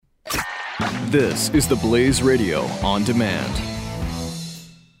This is the Blaze Radio on demand.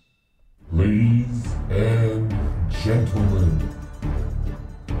 Ladies and gentlemen,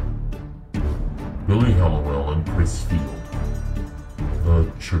 Billy Hallowell and Chris Field,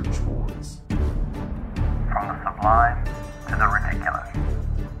 the Church Boys. From the sublime to the ridiculous,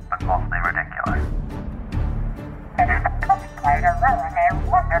 but mostly ridiculous. It is the best way to ruin a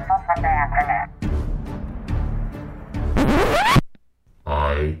wonderful Sunday afternoon.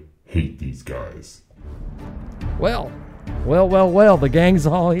 I hate these guys. Well, the gang's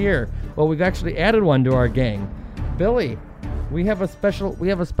all here. Well, we've actually added one to our gang. Billy, we have a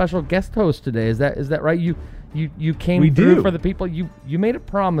special guest host today. Is that right? You came through for the people. You made a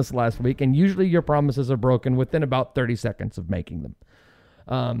promise last week, and usually your promises are broken within about 30 seconds of making them.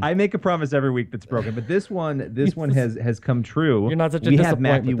 I make a promise every week that's broken, but this one has come true. You're not such a We have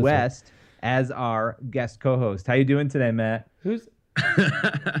disappointment Matthew this West as our guest co-host. How you doing today, Matt?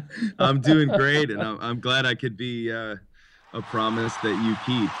 I'm doing great, and I'm glad I could be a promise that you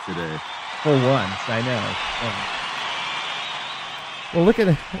keep today. For once, I know. Well, look at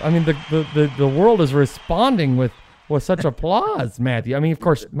it. I mean, the world is responding with such applause, Matthew. I mean, of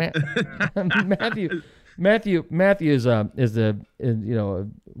course, Matthew is a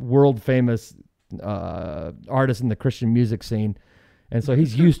world famous artist in the Christian music scene. And so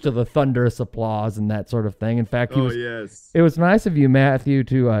he's used to the thunderous applause and that sort of thing. In fact, it was nice of you, Matthew,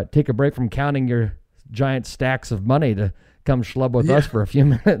 to take a break from counting your giant stacks of money to come schlub with us for a few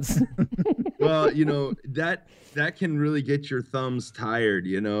minutes. Well, that can really get your thumbs tired,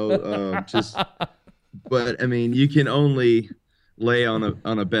 but I mean, you can only lay on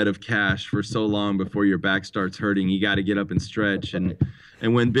a bed of cash for so long before your back starts hurting. You got to get up and stretch. And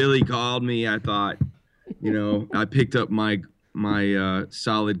when Billy called me, I thought, I picked up my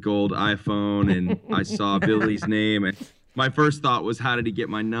solid gold iPhone and I saw Billy's name, and my first thought was, how did he get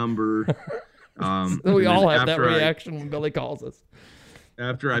my number? We all have that reaction when Billy calls us.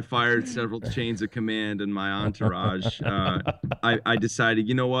 After I fired several chains of command in my entourage, I decided,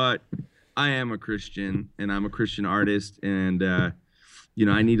 you know what? I am a Christian, and I'm a Christian artist, and I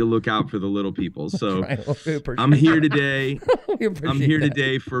need to look out for the little people. So I'm here today. I'm here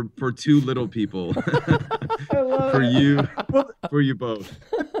today for two little people. For you both.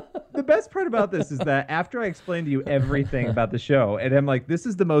 The best part about this is that after I explained to you everything about the show, and I'm like, this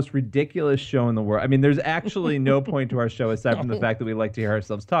is the most ridiculous show in the world. I mean, there's actually no point to our show aside from the fact that we like to hear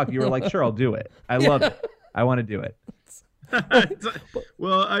ourselves talk. You were like, sure, I'll do it. I love it. I want to do it.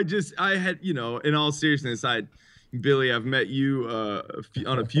 Well, I had, in all seriousness, Billy, I've met you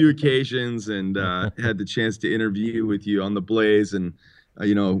on a few occasions and had the chance to interview with you on the Blaze, and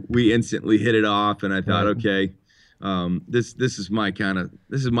we instantly hit it off, and I thought, okay, this is my kind of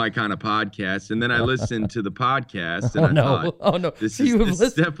podcast. And then I listened to the podcast, and thought, this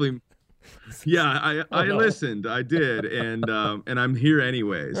is definitely. Yeah, I listened, I did, and I'm here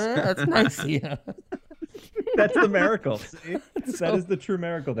anyways. That's nice. Yeah. That's the miracle. See? That is the true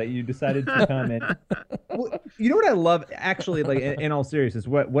miracle that you decided to come in. Well, you know what I love, actually, like in all seriousness,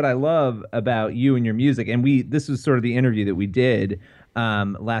 what I love about you and your music, and this was sort of the interview that we did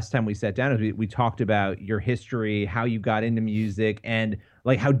last time we sat down, is we talked about your history, how you got into music, and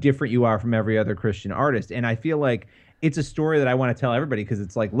like how different you are from every other Christian artist. And I feel like it's a story that I want to tell everybody, because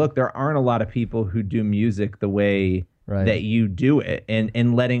it's like, look, there aren't a lot of people who do music the way that you do it,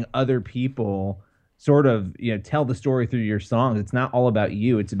 and letting other people sort of tell the story through your songs. It's not all about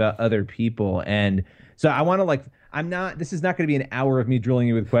you, it's about other people. And so I want to this is not going to be an hour of me drilling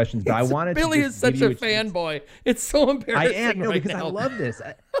you with questions, but I wanted Billy is such a fanboy. It's so embarrassing. I am, because now. I love this.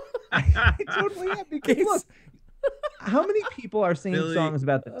 I totally am, because look, how many people are singing songs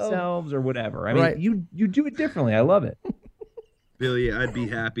about themselves or whatever? I mean, you do it differently. I love it. Billy, I'd be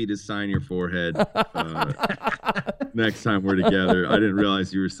happy to sign your forehead next time we're together. I didn't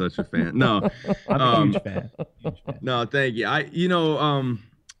realize you were such a fan. No, I'm a huge fan. No, thank you.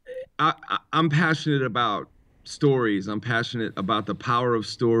 I'm passionate about stories. I'm passionate about the power of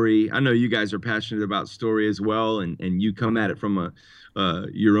story. I know you guys are passionate about story as well, and you come at it from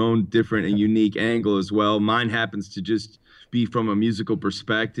your own different and unique angle as well. Mine happens to just be from a musical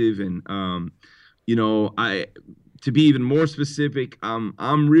perspective, and to be even more specific,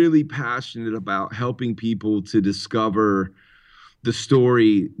 I'm really passionate about helping people to discover the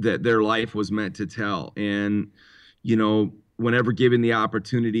story that their life was meant to tell. And, whenever given the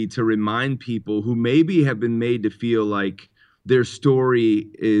opportunity to remind people who maybe have been made to feel like their story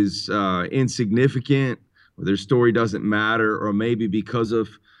is insignificant, or their story doesn't matter, or maybe because of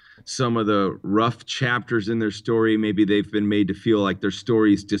some of the rough chapters in their story. Maybe they've been made to feel like their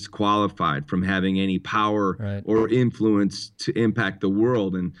story is disqualified from having any power Right. or influence to impact the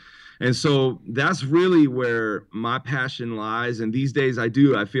world. And so that's really where my passion lies. And these days I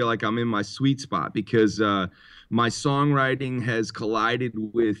feel like I'm in my sweet spot because my songwriting has collided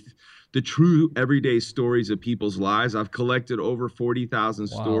with the true everyday stories of people's lives. I've collected over 40,000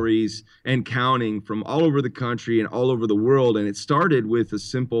 Wow. stories and counting from all over the country and all over the world. And it started with a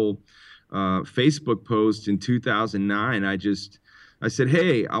simple Facebook post in 2009. I said,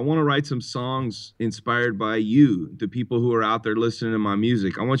 hey, I want to write some songs inspired by you, the people who are out there listening to my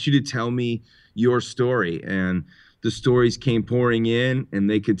music. I want you to tell me your story. And the stories came pouring in, and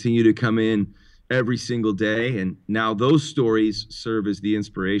they continue to come in every single day. And now those stories serve as the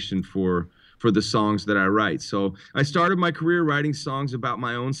inspiration for the songs that I write. So I started my career writing songs about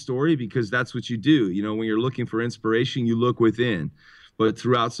my own story because that's what you do. You know, when you're looking for inspiration, you look within. But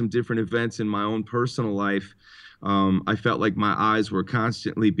throughout some different events in my own personal life, I felt like my eyes were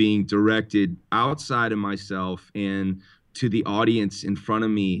constantly being directed outside of myself and to the audience in front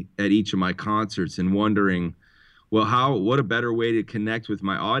of me at each of my concerts, and wondering, well, what a better way to connect with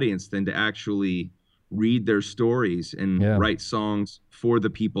my audience than to actually read their stories and Yeah. write songs for the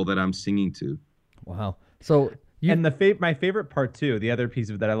people that I'm singing to. Wow. So And my favorite part too, the other piece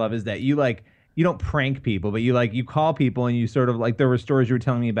of it that I love is that you don't prank people, but you call people and you sort of like, there were stories you were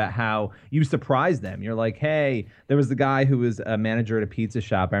telling me about how you surprised them. You're like, hey, there was the guy who was a manager at a pizza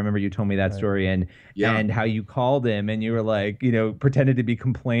shop. I remember you told me that story, and Yeah. and how you called him and you were like, pretended to be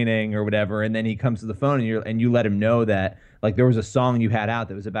complaining or whatever, and then he comes to the phone and you let him know that like there was a song you had out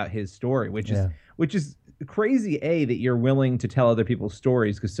that was about his story, which is crazy, that you're willing to tell other people's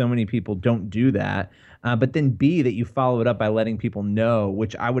stories, because so many people don't do that. But then B, that you follow it up by letting people know,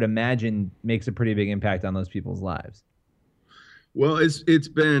 which I would imagine makes a pretty big impact on those people's lives. Well, it's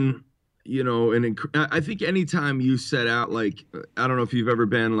been, I think anytime you set out, like, I don't know if you've ever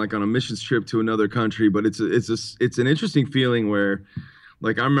been like on a missions trip to another country, but it's an interesting feeling where,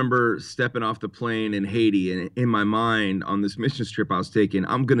 like, I remember stepping off the plane in Haiti, and in my mind on this missions trip I was taking,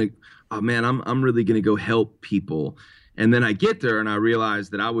 I'm really gonna go help people. And then I get there and I realize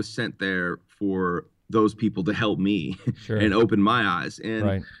that I was sent there for those people to help me Sure. and open my eyes. And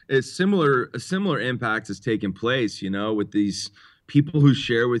Right. a similar impact has taken place, with these people who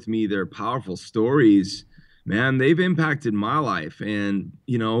share with me their powerful stories. Man, they've impacted my life. And,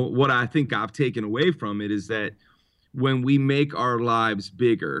 what I think I've taken away from it is that when we make our lives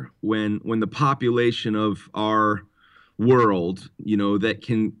bigger, when the population of our world, that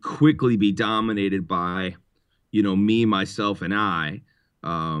can quickly be dominated by, me, myself, and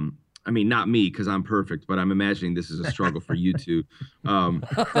I mean, not me, because I'm perfect, but I'm imagining this is a struggle for you two.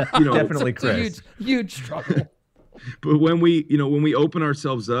 Definitely, It's a Chris. huge struggle. But when we open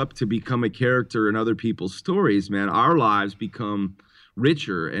ourselves up to become a character in other people's stories, man, our lives become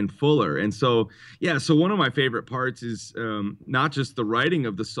richer and fuller. And so one of my favorite parts is not just the writing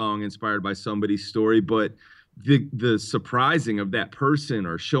of the song inspired by somebody's story, but the surprising of that person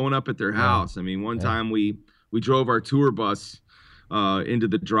or showing up at their house. I mean, one time we drove our tour bus into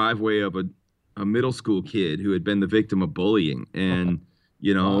the driveway of a middle school kid who had been the victim of bullying, and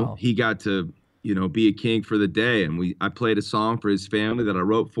Wow. he got to be a king for the day. And I played a song for his family that I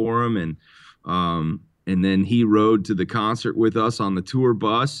wrote for him, and then he rode to the concert with us on the tour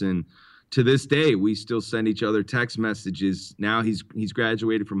bus. And to this day, we still send each other text messages. Now he's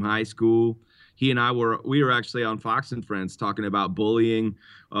graduated from high school. He and we were actually on Fox and Friends talking about bullying.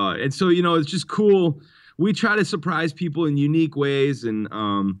 And so, it's just cool. We try to surprise people in unique ways, and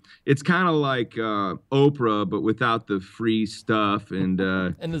it's kind of like Oprah, but without the free stuff and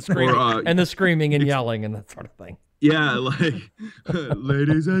And the screaming, and the screaming and yelling and that sort of thing. yeah, like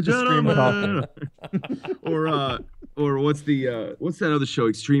ladies and gentlemen, or what's that other show,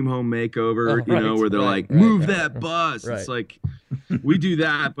 Extreme Home Makeover? Oh, right, where they're right, like, right, move right, that right, bus. right. It's like we do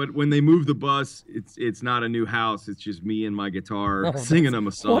that, but when they move the bus, it's not a new house. It's just me and my guitar Oh, singing them a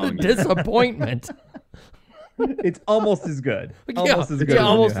What a song. disappointment. It's almost as good. Yeah, Almost as good. yeah, as the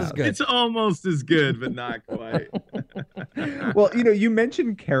almost new as house. good. It's almost as good, but not quite. Well, you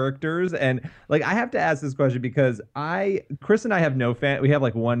mentioned characters, and like I have to ask this question because Chris and I have no fan. We have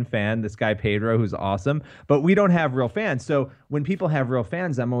like one fan, this guy Pedro, who's awesome, but we don't have real fans. So when people have real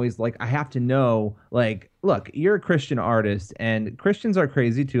fans, I'm always like, I have to know, like, look, you're a Christian artist, and Christians are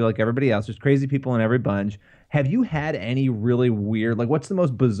crazy too, like everybody else. There's crazy people in every bunch. Have you had any really weird, like, what's the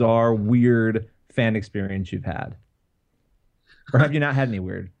most bizarre, weird fan experience you've had? Or have you not had any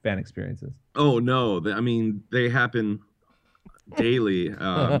weird fan experiences? Oh no, I mean, they happen daily.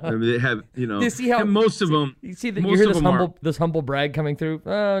 I mean, they have, You see how and most of them. You see that you most hear of this them humble this humble brag coming through.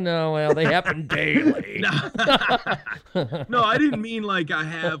 Oh no, well they happen daily. No, I didn't mean like I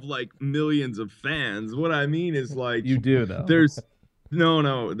have like millions of fans. What I mean is like You do though. there's no,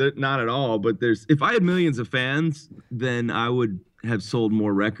 not at all. But there's, if I had millions of fans, then I would have sold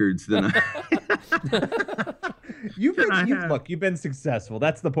more records than I. Look, you've been successful.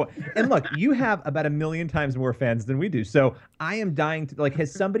 That's the point. And look, you have about 1 million times more fans than we do. So I am dying to, like,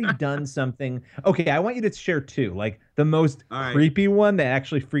 has somebody done something? Okay, I want you to share two, like the most creepy one that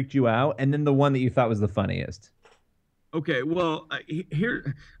actually freaked you out, and then the one that you thought was the funniest. Okay, well,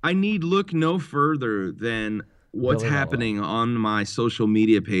 here I need look no further than what's happening on my social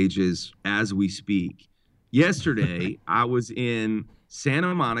media pages as we speak. Yesterday, I was in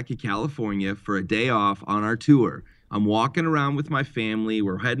Santa Monica, California for a day off on our tour. I'm walking around with my family.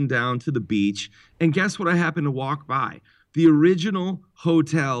 We're heading down to the beach. And guess what I happened to walk by? The original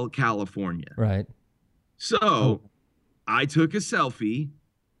Hotel California. Right. So I took a selfie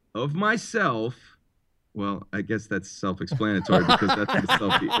of myself. Well, I guess that's self-explanatory because that's what a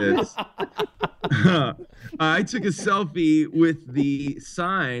selfie is. I took a selfie with the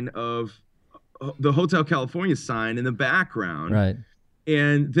sign of the Hotel California sign in the background. Right.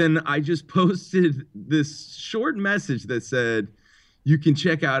 And then I just posted this short message that said, you can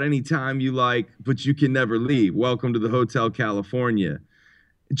check out anytime you like, but you can never leave. Welcome to the Hotel California.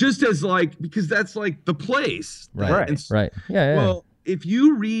 Just as like, because that's like the place. Right. Right. Yeah. Well, if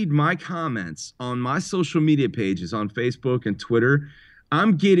you read my comments on my social media pages on Facebook and Twitter,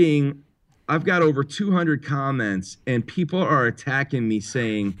 I've got over 200 comments and people are attacking me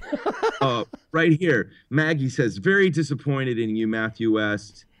saying, right here, Maggie says, very disappointed in you, Matthew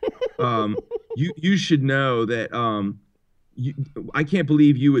West. You should know that I can't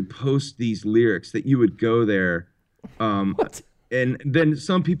believe you would post these lyrics, that you would go there. What? And then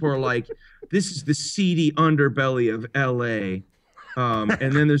some people are like, this is the seedy underbelly of LA.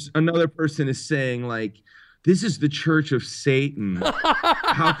 And then there's another person is saying like, this is the Church of Satan.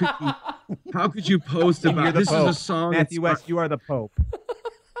 How could you post about this? Is a song. Matthew West, you are the Pope.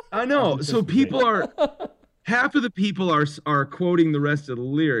 I know. So people are, half of the people are quoting the rest of the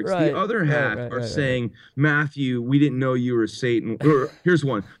lyrics. Right, The other half are saying, Matthew, we didn't know you were Satan. Or here's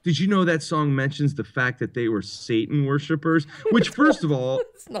one. Did you know that song mentions the fact that they were Satan worshipers? Which, first of all,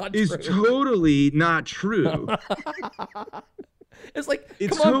 is totally not true. It's like,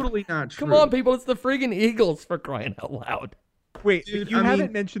 it's totally not true. Come on, people. It's the friggin' Eagles, for crying out loud. Wait, Dude, you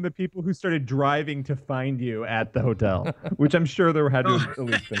haven't mentioned the people who started driving to find you at the hotel, which I'm sure there had to have at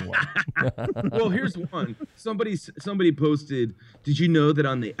least been one. Well, here's one. Somebody posted, did you know that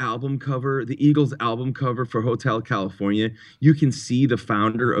on the album cover, the Eagles album cover for Hotel California, you can see the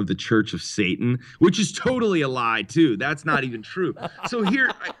founder of the Church of Satan, which is totally a lie, too. That's not even true. So here,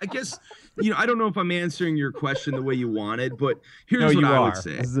 I guess, I don't know if I'm answering your question the way you wanted, but here's what I would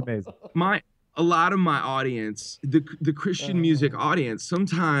say. This is amazing. A lot of my audience, the Christian music audience,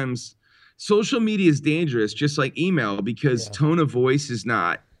 sometimes social media is dangerous, just like email, because tone of voice is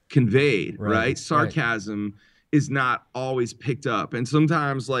not conveyed, right? Sarcasm is not always picked up. And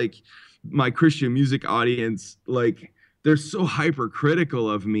sometimes like my Christian music audience, like they're so hypercritical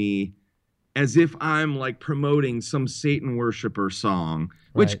of me as if I'm like promoting some Satan worshiper song,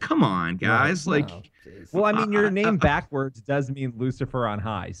 which come on, guys, Well, I mean, your name backwards does mean Lucifer on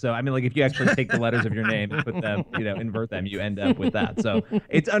high. So, I mean, like if you actually take the letters of your name and put them, invert them, you end up with that. So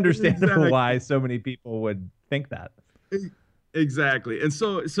it's understandable why so many people would think that. Exactly. And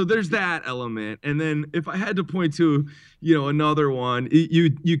so there's that element. And then if I had to point to, another one,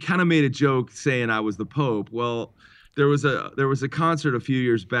 you kind of made a joke saying I was the Pope. Well, there was a concert a few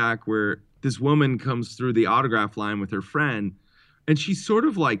years back where this woman comes through the autograph line with her friend, and she's sort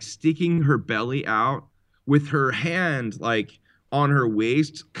of like sticking her belly out with her hand like on her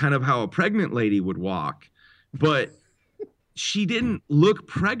waist, kind of how a pregnant lady would walk. But she didn't look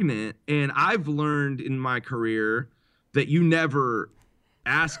pregnant. And I've learned in my career that you never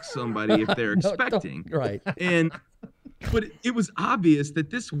ask somebody if they're expecting. Right. But it was obvious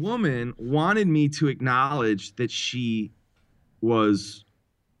that this woman wanted me to acknowledge that she was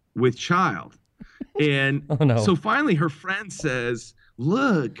with child. And so finally her friend says,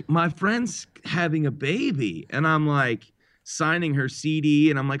 look, my friend's having a baby. And I'm like signing her CD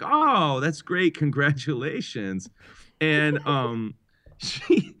and I'm like, oh, that's great. Congratulations. And the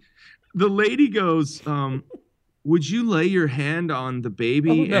lady goes, would you lay your hand on the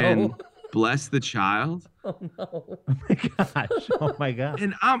baby and bless the child? Oh my gosh. Oh my God.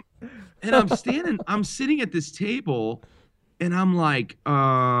 And I'm sitting at this table and I'm like,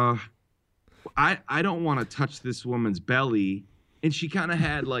 I don't want to touch this woman's belly. and she kind of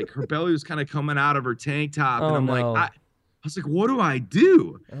had like her belly was kind of coming out of her tank top, and Oh, I'm no. like, I was like, what do I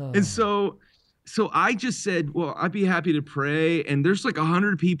do? Oh. And so I just said, well, I'd be happy to pray. And there's like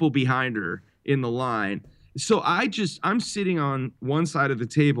 100 people behind her in the line. So I'm sitting on one side of the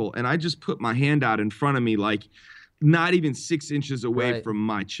table, and I just put my hand out in front of me, like not even 6 inches away Right. from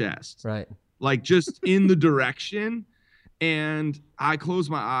my chest, Right. like just in the direction. And I close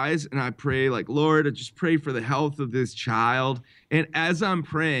my eyes and I pray, like, Lord, I just pray for the health of this child. And as I'm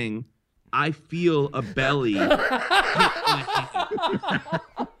praying, I feel a belly.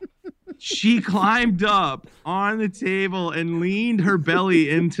 She climbed up on the table and leaned her belly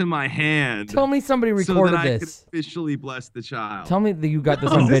into my hand Tell me somebody so recorded that I could this. officially bless the child. Tell me that you got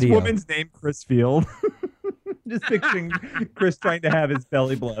this Is on this video. woman's name Chris Field? Just picturing Chris trying to have his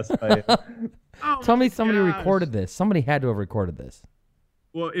belly blessed by you. Oh Tell me my somebody gosh. recorded this. Somebody had to have recorded this.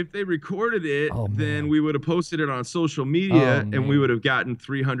 Well, if they recorded it, Oh, man. then we would have posted it on social media, Oh, and man. we would have gotten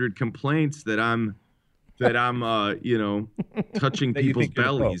 300 complaints that I'm touching That you people's think you're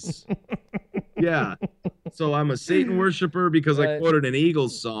the Pope. bellies. Yeah. So I'm a Satan worshiper because I Right. quoted an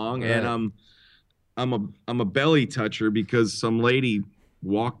Eagles song, and Right. I'm a belly toucher because some lady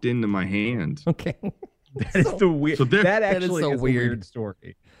walked into my hand. Okay. That is the weird. So there- that That is actually so is a weird. weird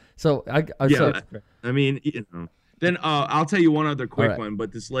story. So I Yeah. so, I mean, Then I'll tell you one other quick right. one.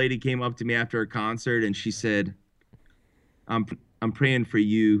 But this lady came up to me after a concert and she said, I'm praying for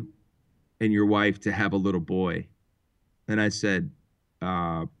you and your wife to have a little boy. And I said,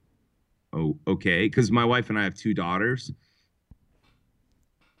 oh, okay. Because my wife and I have 2 daughters.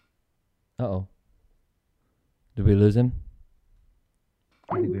 uh-oh. Did we lose him?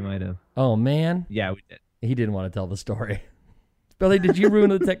 I think we might have. Oh man. Yeah, we did. He didn't want to tell the story. Billy, did you ruin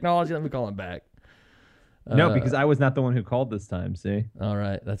the technology? Let me call him back. No, because I was not the one who called this time. See, All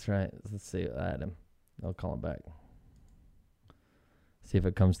right, that's right. Let's see. I had him. I'll call him back. See if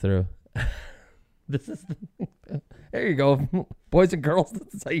it comes through. This is. There you go, boys and girls.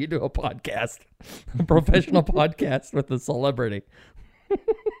 This is how you do a podcast, a professional podcast with a celebrity.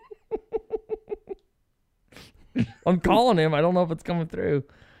 I'm calling him. I don't know if it's coming through.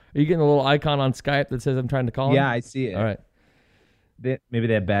 Are you getting a little icon on Skype that says I'm trying to call him? yeah, I see it. All right. Maybe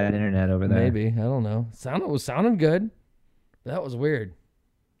they have bad internet over there. Maybe. I don't know. Was sounding good. That was weird.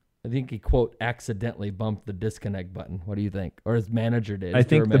 I think he quote accidentally bumped the disconnect button. What do you think? Or his manager did. I his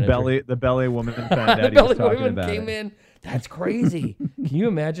think tour manager. the belly woman found out he Belly was talking woman about came it. in. That's crazy. Can you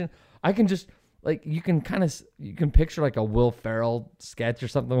imagine? I can just like you can picture like a Will Ferrell sketch or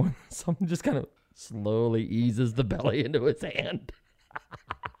something. Where someone just kind of slowly eases the belly into his hand.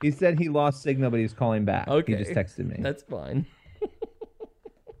 He said he lost signal, but he's calling back. Okay, He just texted me. That's fine.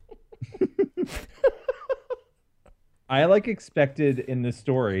 I expected in this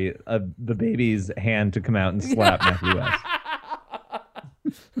story of the baby's hand to come out and slap Matthew West.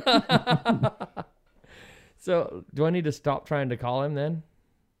 So, do I need to stop trying to call him then?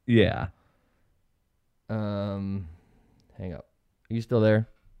 Yeah. Hang up. Are you still there?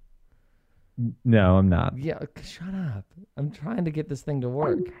 No, I'm not. Yeah, shut up. I'm trying to get this thing to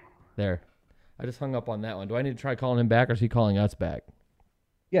work. There. I just hung up on that one. Do I need to try calling him back or is he calling us back?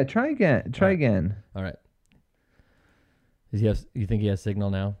 Yeah, try again. Try again. All right. You think he has signal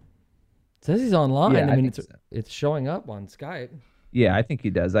now? It says he's online. Yeah, I I mean, think so. it's showing up on Skype. Yeah, I think he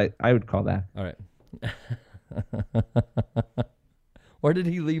does. I would call that. All right. Where did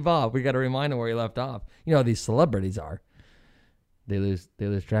he leave off? We got to remind him where he left off. You know how these celebrities are. They lose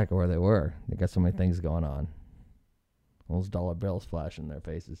track of where they were. They got so many things going on. Those dollar bills flashing in their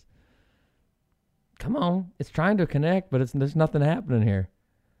faces. Come on, it's trying to connect, but there's nothing happening here.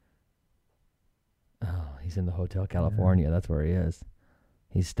 Oh, he's in the Hotel California. That's where he is.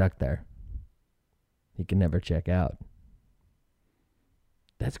 He's stuck there. He can never check out.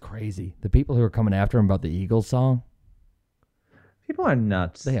 That's crazy. The people who are coming after him about the Eagles song, People are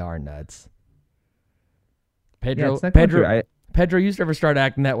nuts. they are nuts. Yeah, Pedro, it's not going through. Pedro, you ever start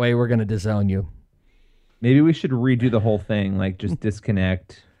acting that way, we're going to disown you. Maybe we should redo the whole thing, just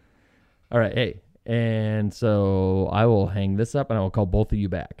disconnect. All right, hey. And so I will hang this up and I will call both of you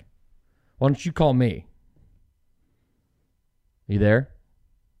back. Why don't you call me? You there?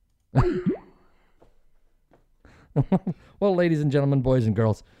 Well, ladies and gentlemen, boys and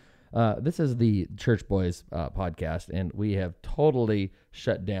girls, this is the Church Boys podcast, and we have totally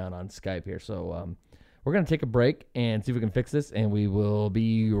shut down on Skype here. So we're going to take a break and see if we can fix this, and we will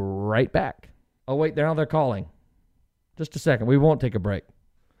be right back. Oh, wait, now they're calling. Just a second. We won't take a break.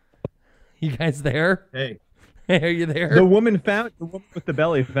 You guys there? Hey. Are you there? The woman with the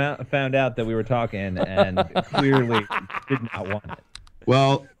belly found out that we were talking and clearly did not want it.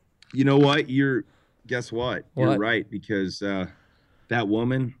 Well, you know what? Guess what? You're What? right, because that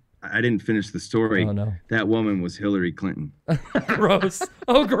woman, I didn't finish the story. Oh, no. That woman was Hillary Clinton. Gross.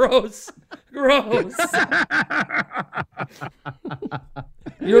 Oh, gross. Gross.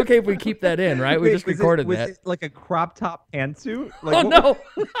 You okay if we keep that in, right? We just recorded was that. it like a crop top pantsuit? Like, Oh, no.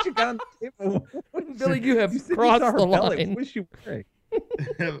 She got on the table. Billy, you have said you crossed saw her the belly. line. What was she wearing?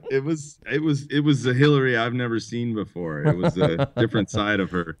 It was a Hillary I've never seen before. It was a different side of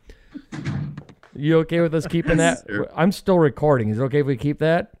her. You okay with us keeping that? Sure. I'm still recording. Is it okay if we keep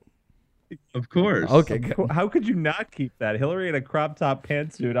that? Of course. Okay, good. How could you not keep that? Hillary in a crop top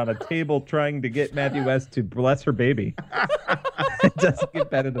pantsuit on a table trying to get Matthew West to bless her baby. It doesn't get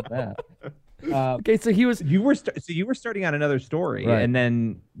better than that. Okay, so he was. You were starting on another story, Right. and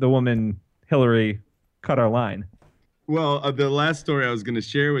then the woman Hillary cut our line. Well, the last story I was going to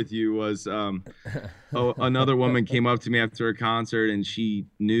share with you was another woman came up to me after a concert, and she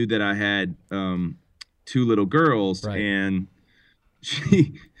knew that I had 2 little girls, Right. and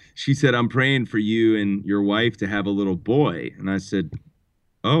she said, "I'm praying for you and your wife to have a little boy." And I said,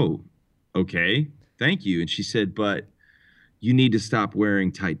 "Oh, okay, thank you." And she said, "But you need to stop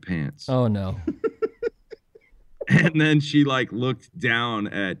wearing tight pants." Oh no. And then she like looked down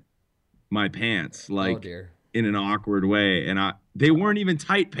at my pants, like Oh dear. in an awkward way, and they weren't even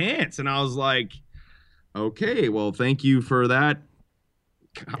tight pants, and I was like, okay, well, thank you for that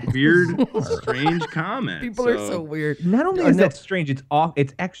weird, strange comment. People are so weird. Not only Oh, is no. that strange,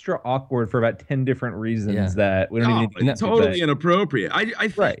 it's extra awkward for about 10 different reasons Yeah. that we don't Oh, even need to it's totally say. inappropriate. I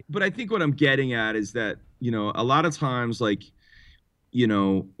think, Right. but I think what I'm getting at is that, you know, a lot of times, like, you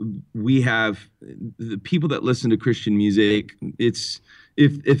know, we have the people that listen to Christian music. It's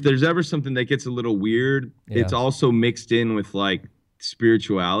if there's ever something that gets a little weird, Yeah. it's also mixed in with like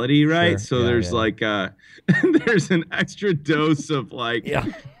spirituality, right? Sure. So Yeah, there's yeah. like there's an extra dose of like Yeah.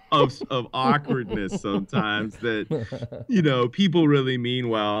 of awkwardness sometimes that, you know, people really mean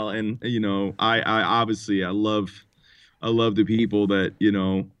well. And, you know, I obviously I love the people that, you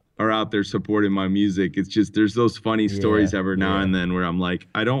know, are out there supporting my music. It's just there's those funny stories every now and then where I'm like,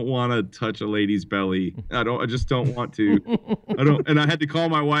 I don't want to touch a lady's belly. I just don't want to. And I had to call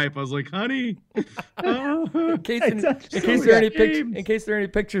my wife. I was like, honey, In case, in touched case there are any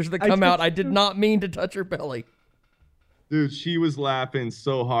pictures that I come out, touched I did not mean to touch her belly. dude, she was laughing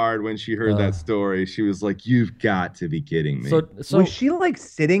so hard when she heard that story. She was like, you've got to be kidding me. So Was she like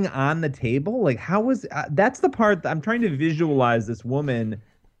sitting on the table? Like, how was that's the part that I'm trying to visualize this woman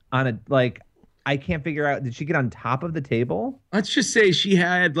on a, like, I can't figure out. Did she get on top of the table? Let's just say she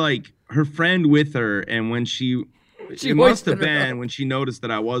had like her friend with her, and when She it must have hoisted her been up. when she noticed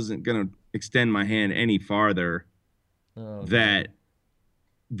that I wasn't gonna extend my hand any farther, that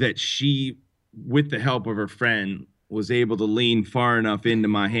she, with the help of her friend, was able to lean far enough into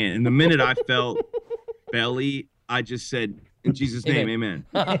my hand. And the minute I felt belly, I just said, "In Jesus' name, amen."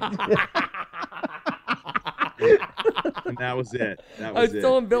 And that was it. That I was was it.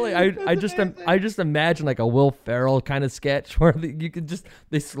 telling Billy, I just imagine like a Will Ferrell kind of sketch where you could just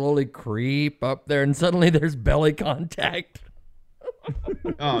they slowly creep up there and suddenly there's belly contact.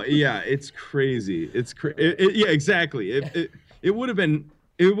 Oh yeah, it's crazy. Yeah, exactly. It would have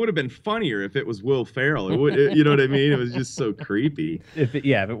been funnier if it was Will Ferrell. You know what I mean? It was just so creepy. If it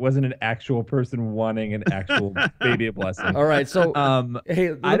wasn't an actual person wanting an actual baby blessing. All right, so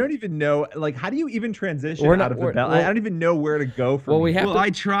hey, I don't even know. Like, how do you even transition We're not- out of the we're- belly? well- I don't even know where to go from. Well, we here. have Well, I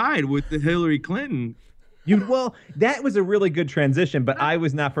tried with the Hillary Clinton. Well, that was a really good transition, but I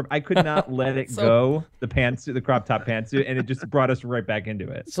was not I could not let it go. The pantsuit, the crop top pantsuit, and it just brought us right back into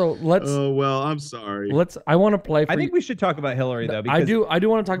it. so let's Oh well, I'm sorry. I want to play. For I think we should talk about Hillary though. I Because do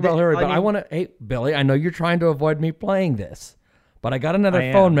want to talk about Hillary, I but I mean- want to. Hey, Billy, I know you're trying to avoid me playing this, but I got another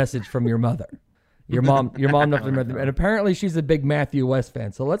I phone am. message from your mother. Your mom left a message, and apparently she's a big Matthew West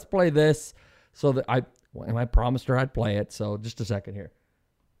fan. So let's play this. So that I promised her I'd play it. So just a second here.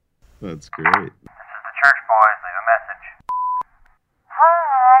 That's great. This is the church boys. Leave a message.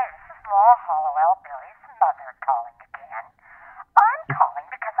 Hi, this is Laura Hollowell, Billy's mother, calling again. I'm calling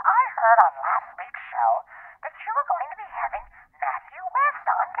because I heard on last week's show that you were going to be having Matthew West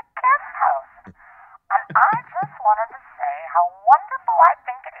on to guest host. And I just wanted to say how wonderful I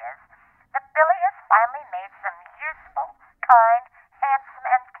think it is that Billy has finally made some useful, kind, handsome,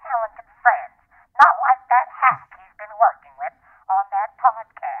 and talented friends. Not like that hack he's been working with on that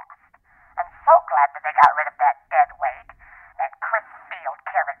podcast. I'm so glad that they got rid of that dead weight, that Chris Field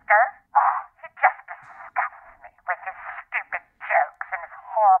character. Oh, he just disgusts me with his stupid jokes and his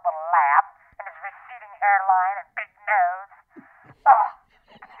horrible laugh and his receding hairline and big nose. Oh,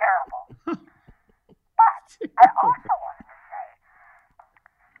 terrible. But I also wanted to say,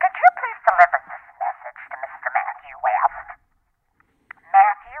 could you please deliver this message to Mr. Matthew West?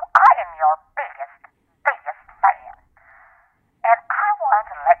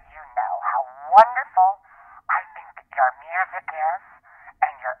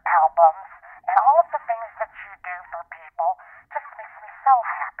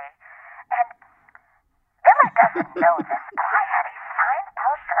 doesn't know this, but I have a signed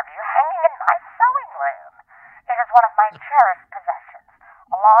poster of you hanging in my sewing room. It is one of my cherished possessions,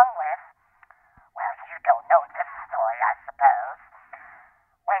 along with, well, you don't know this story, I suppose.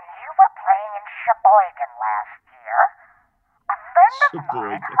 When you were playing in Sheboygan last year, a friend of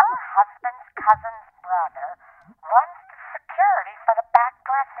mine, her husband's cousin's brother, runs the security for the back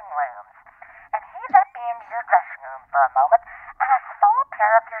dressing rooms, and he let me into your dressing room for a moment, and I stole a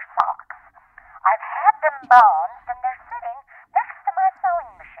pair of your socks. I've had them bronzed, and they're sitting next to my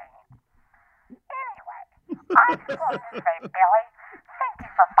sewing machine. Anyway, I just wanted to say, Billy, thank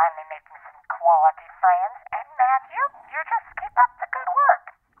you for finally making some quality friends, and Matthew, you just keep up the good work.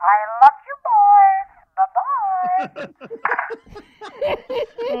 I love you, boys. Bye-bye.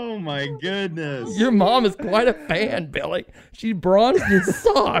 Oh my goodness. Your mom is quite a fan, Billy. She bronzed his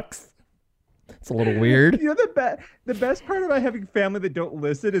socks. It's a little weird. You know, the best part about having family that don't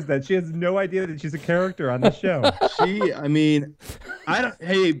listen is that she has no idea that she's a character on the show.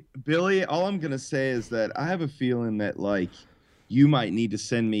 Hey, Billy, all I'm going to say is that I have a feeling that, like, you might need to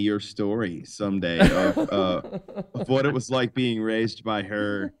send me your story someday of what it was like being raised by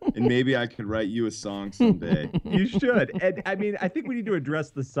her, and maybe I could write you a song someday. You should. And I mean, I think we need to address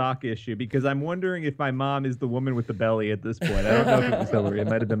the sock issue, because I'm wondering if my mom is the woman with the belly at this point. I don't know if it was Hillary. It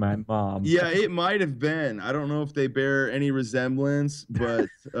might have been my mom. Yeah, it might have been. I don't know if they bear any resemblance, but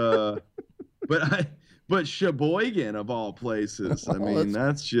But Sheboygan, of all places, I mean,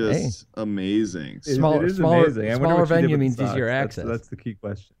 that's just amazing. It is amazing. Smaller venue means easier access. That's the key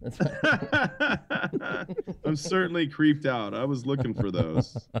question. I'm certainly creeped out. I was looking for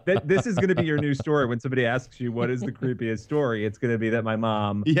those. This is going to be your new story. When somebody asks you what is the creepiest story, it's going to be that my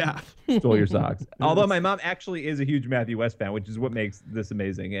mom stole your socks. Although my mom actually is a huge Matthew West fan, which is what makes this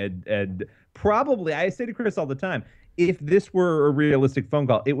amazing. And probably, I say to Chris all the time, if this were a realistic phone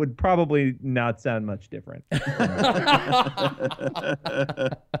call, it would probably not sound much different. All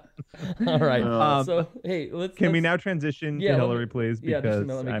right. So, hey, can we now transition to Hillary, please? Because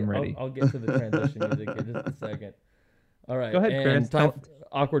I'm ready. I'll get to the transition music in just a second. All right. Go ahead, Chris. Time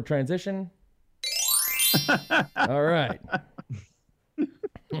awkward transition. All right.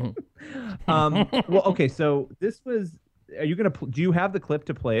 Well, okay. So this was. Are you gonna? Do you have the clip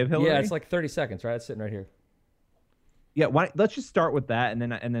to play of Hillary? Yeah, it's like 30 seconds, right? It's sitting right here. Yeah, let's just start with that, and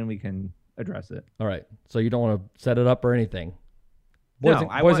then we can address it. All right. So you don't want to set it up or anything. Boys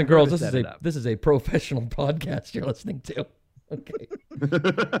and girls, this is a professional podcast you're listening to. Okay.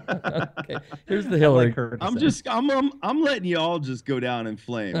 Okay. Here's the Hillary. I'm letting y'all just go down in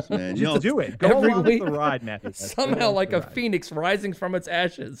flames, man. Y'all do it. Go along with the ride, Matthew. Somehow, like a phoenix rising from its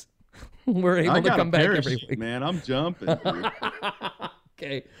ashes, we're able to come back every week. Man, I'm jumping.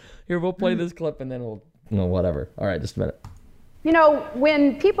 Okay. Here, we'll play this clip, and then we'll. No, whatever. All right, just a minute. You know,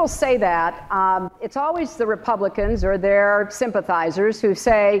 when people say that, it's always the Republicans or their sympathizers who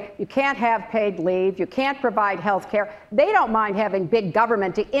say you can't have paid leave, you can't provide health care. They don't mind having big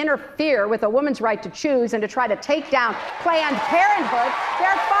government to interfere with a woman's right to choose and to try to take down Planned Parenthood.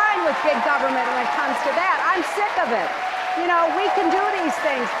 They're fine with big government when it comes to that. I'm sick of it. You know, we can do these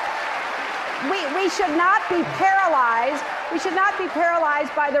things. We should not be paralyzed. We should not be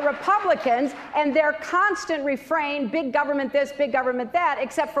paralyzed by the Republicans and their constant refrain, big government this, big government that,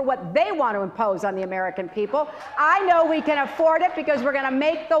 except for what they want to impose on the American people. I know we can afford it because we're going to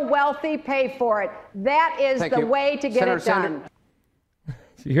make the wealthy pay for it. That is the way to get it done.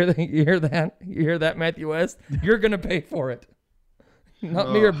 You hear that, Matthew West? You're going to pay for it.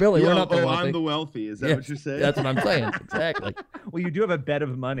 Not me or Billy. We're not the wealthy. I'm the wealthy. Is that what you're saying? That's what I'm saying. Exactly. Well, you do have a bed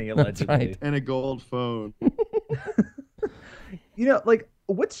of money, allegedly. That's right. And a gold phone. You know, like,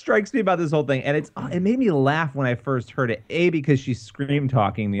 what strikes me about this whole thing, and it made me laugh when I first heard it, A, because she's scream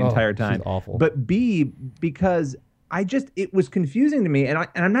talking the entire time. She's awful. But B, because it was confusing to me, and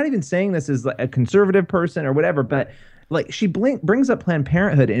I'm not even saying this as like a conservative person or whatever, but like she brings up Planned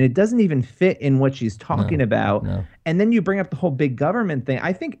Parenthood, and it doesn't even fit in what she's talking about. No. And then you bring up the whole big government thing.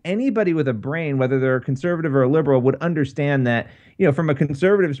 I think anybody with a brain, whether they're a conservative or a liberal, would understand that, you know, from a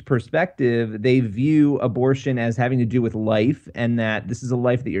conservative's perspective, they view abortion as having to do with life, and that this is a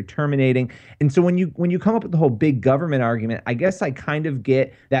life that you're terminating. And so when you come up with the whole big government argument, I guess I kind of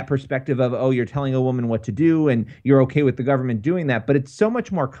get that perspective of, oh, you're telling a woman what to do and you're okay with the government doing that. But it's so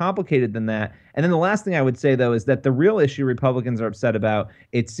much more complicated than that. And then the last thing I would say, though, is that the real issue Republicans are upset about,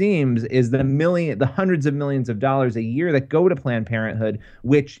 it seems, is the hundreds of millions of dollars a year that go to Planned Parenthood,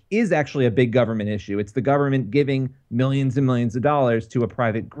 which is actually a big government issue. It's the government giving millions and millions of dollars to a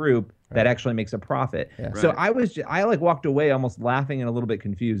private group that actually makes a profit. Yeah. So I walked away almost laughing and a little bit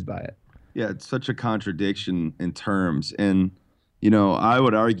confused by it. Yeah, it's such a contradiction in terms. And I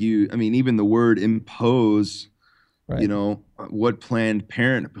would argue, I mean, even the word impose, Right. what Planned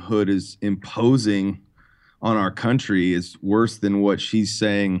Parenthood is imposing on our country is worse than what she's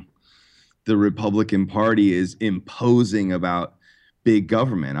saying the Republican Party is imposing about big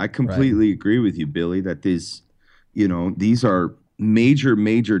government. I completely agree with you, Billy, that these are major,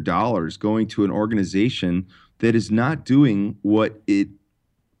 major dollars going to an organization that is not doing what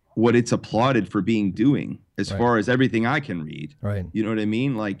it's applauded for being doing, as far as everything I can read. Right. You know what I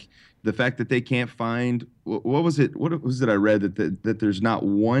mean? Like the fact that they can't find what was it I read that there's not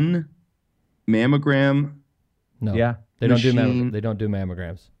one mammogram. No. Yeah. They don't do machine. they don't do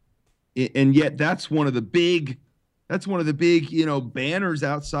mammograms. And yet that's one of the big banners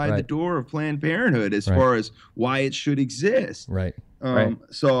outside the door of Planned Parenthood as far as why it should exist. Right.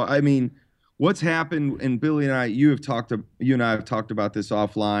 So I mean, what's happened, and Billy and I, you and I have talked about this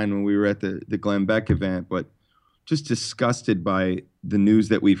offline when we were at the Glenn Beck event, but just disgusted by the news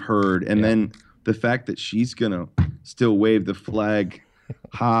that we've heard, and then the fact that she's gonna still wave the flag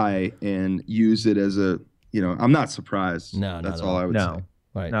high and use it as a, I'm not surprised. No, that's all I would say.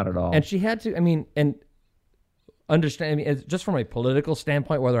 Right. Not at all. And she had to, and understand, just from a political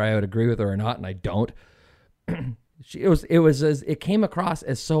standpoint, whether I would agree with her or not, and I don't, it came across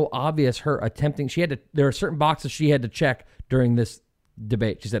as so obvious her attempting, there are certain boxes she had to check during this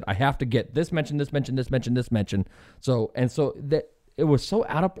debate. She said, I have to get this mention, this mention, this mention, this mention. So that it was so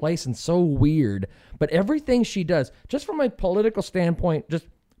out of place and so weird, but everything she does, just from a political standpoint,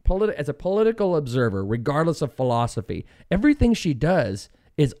 as a political observer, regardless of philosophy, everything she does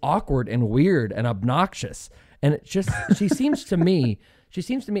is awkward and weird and obnoxious. And it just, she seems to me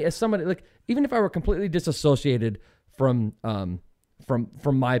as somebody, like, even if I were completely disassociated from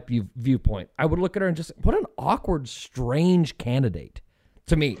my viewpoint, I would look at her and just, what an awkward, strange candidate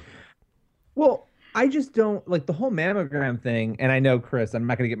to me. Well, I just don't like the whole mammogram thing. And I know, Chris, I'm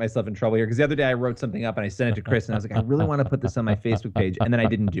not going to get myself in trouble here, because the other day I wrote something up and I sent it to Chris and I was like, I really want to put this on my Facebook page. And then I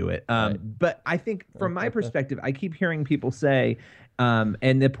didn't do it. But I think from my perspective, I keep hearing people say,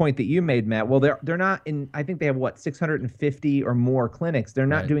 and the point that you made, Matt, well, they're not in, I think they have 650 or more clinics. They're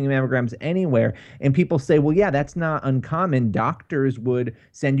not doing mammograms anywhere. And people say, well, yeah, that's not uncommon. Doctors would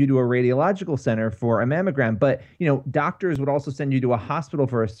send you to a radiological center for a mammogram, but doctors would also send you to a hospital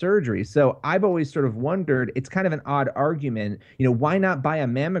for a surgery. So I've always sort of wondered, it's kind of an odd argument. Why not buy a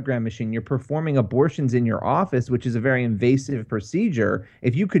mammogram machine? You're performing abortions in your office, which is a very invasive procedure.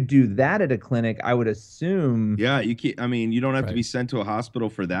 If you could do that at a clinic, I would assume. Yeah, you can't. I mean, you don't have to be sent to a hospital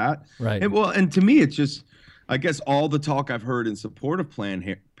for that. Right. And to me, it's just, I guess all the talk I've heard in support of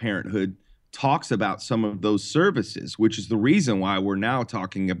Planned Parenthood talks about some of those services, which is the reason why we're now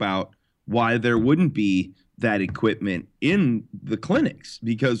talking about why there wouldn't be that equipment in the clinics,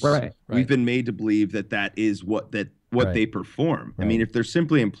 because we've been made to believe that is what they perform. I mean, if they're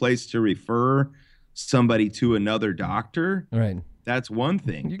simply in place to refer somebody to another doctor, that's one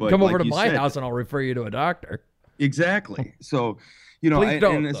thing. You can come over to my house and I'll refer you to a doctor. Exactly. So,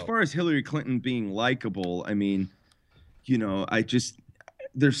 and as far as Hillary Clinton being likable, I mean,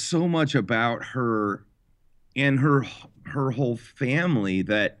 there's so much about her and her whole family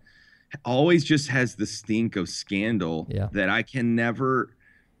that always just has the stink of scandal that I can never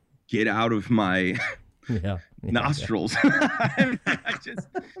get out of my nostrils.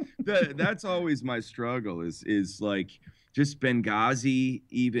 That's always my struggle is like, just Benghazi,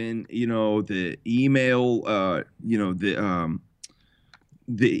 even, the email,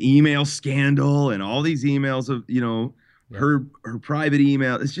 the email scandal and all these emails of, her private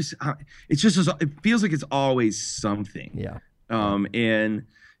email. It feels like it's always something. Yeah.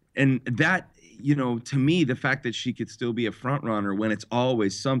 And that, to me, the fact that she could still be a front runner when it's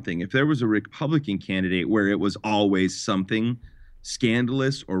always something. If there was a Republican candidate where it was always something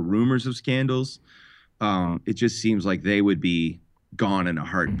scandalous or rumors of scandals, it just seems like they would be gone in a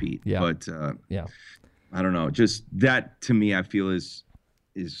heartbeat. Yeah. But I don't know. Just that to me, I feel is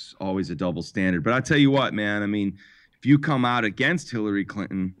always a double standard. But I tell you what, man. I mean, if you come out against Hillary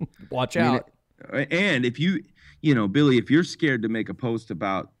Clinton, watch out. And if Billy, if you're scared to make a post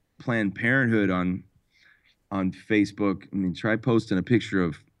about Planned Parenthood on Facebook, I mean, try posting a picture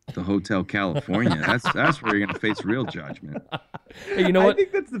of the Hotel California. That's where you're gonna face real judgment. Hey, you know what? I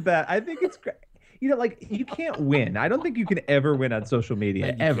think that's the best. I think it's great. Like, you can't win. I don't think you can ever win on social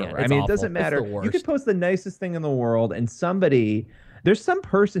media, ever. I mean, it doesn't matter. You could post the nicest thing in the world, and there's some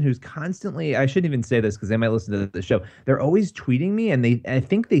person who's constantly, I shouldn't even say this because they might listen to the show. They're always tweeting me, and I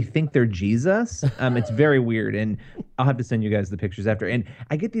think they're Jesus. It's very weird, and I'll have to send you guys the pictures after. And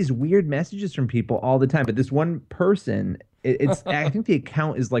I get these weird messages from people all the time, but this one person it's I think the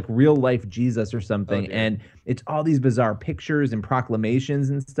account is like Real Life Jesus or something, and it's all these bizarre pictures and proclamations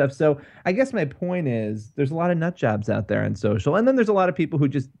and stuff. So I guess my point is there's a lot of nut jobs out there on social, and then there's a lot of people who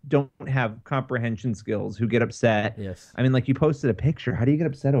just don't have comprehension skills who get upset. Yes. I mean, like, you posted a picture. How do you get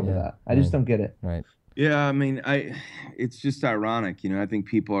upset over that? I just don't get it. Right. Yeah, I mean, it's just ironic, I think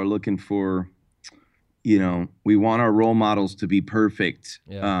people are looking for, we want our role models to be perfect,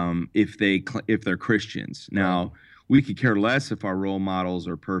 if they're Christians. Now, we could care less if our role models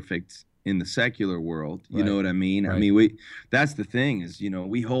are perfect in the secular world. You know what I mean? Right. I mean, that's the thing is,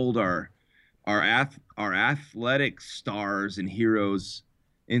 we hold our athletic stars and heroes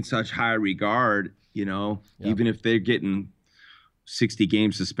in such high regard, even if they're getting 60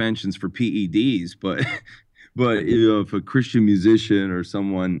 game suspensions for PEDs, but if a Christian musician or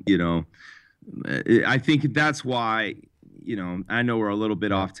someone, I think that's why, I know we're a little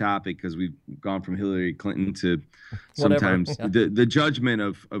bit off topic because we've gone from Hillary Clinton to sometimes the judgment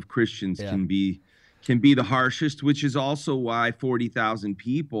of Christians can be the harshest, which is also why 40,000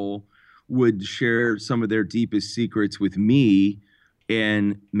 people would share some of their deepest secrets with me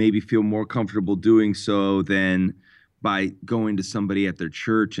and maybe feel more comfortable doing so than by going to somebody at their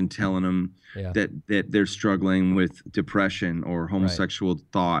church and telling them that they're struggling with depression or homosexual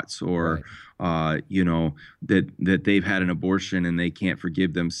thoughts or that they've had an abortion and they can't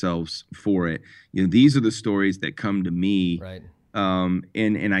forgive themselves for it. These are the stories that come to me,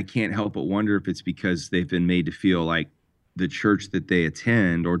 and I can't help but wonder if it's because they've been made to feel like the church that they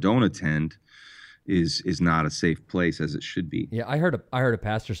attend or don't attend is not a safe place as it should be. Yeah, I heard a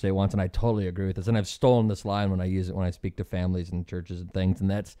pastor say once, and I totally agree with this, and I've stolen this line when I use it when I speak to families and churches and things, and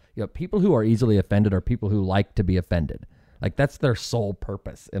that's, people who are easily offended are people who like to be offended. Like, that's their sole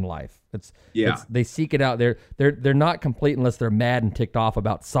purpose in life. It's they seek it out. They're not complete unless they're mad and ticked off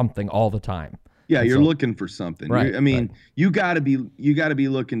about something all the time. Yeah, and you're looking for something. Right, you got to be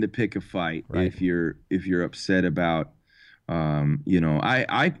looking to pick a fight if you're upset about.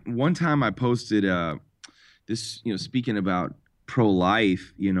 I one time I posted this, speaking about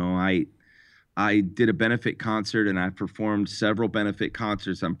pro-life, I did a benefit concert and I performed several benefit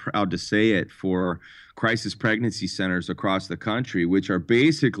concerts. I'm proud to say it, for crisis pregnancy centers across the country, which are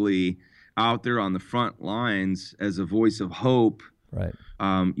basically out there on the front lines as a voice of hope. Right.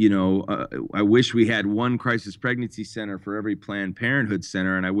 I wish we had one crisis pregnancy center for every Planned Parenthood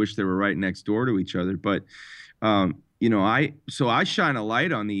center, and I wish they were right next door to each other. But, I shine a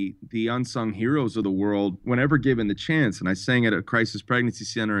light on the unsung heroes of the world whenever given the chance. And I sang at a crisis pregnancy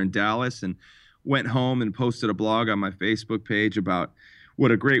center in Dallas and went home and posted a blog on my Facebook page about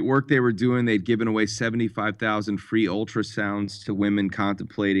what a great work they were doing. They'd given away 75,000 free ultrasounds to women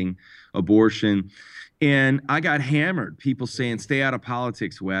contemplating abortion. And I got hammered. People saying, stay out of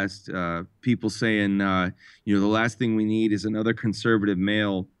politics, West. People saying, the last thing we need is another conservative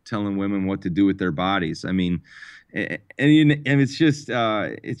male telling women what to do with their bodies. I mean, and it's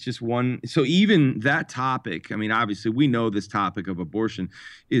just one. So even that topic, I mean, obviously we know this topic of abortion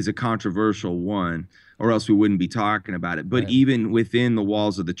is a controversial one, or else we wouldn't be talking about it. But even within the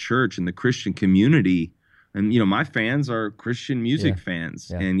walls of the church and the Christian community, and, my fans are Christian music fans,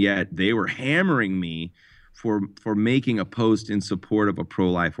 and yet they were hammering me for making a post in support of a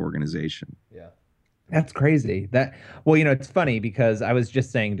pro-life organization. Yeah. That's crazy. It's funny because I was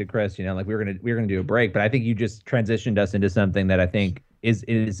just saying to Chris, like we were gonna do a break, but I think you just transitioned us into something that I think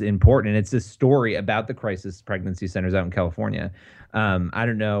is important, and it's this story about the crisis pregnancy centers out in California. I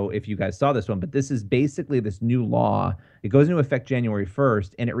don't know if you guys saw this one, but this is basically this new law. It goes into effect January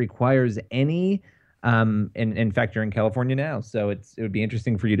 1st, and it requires any. In fact, you're in California now, so it would be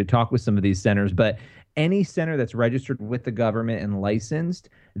interesting for you to talk with some of these centers. But any center that's registered with the government and licensed,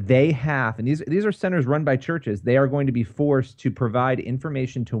 they have, and these are centers run by churches, they are going to be forced to provide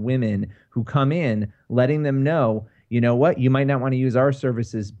information to women who come in, letting them know, what, you might not want to use our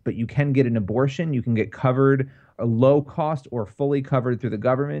services, but you can get an abortion, you can get covered, a low cost or fully covered through the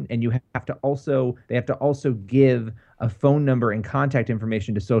government, and they have to also give a phone number and contact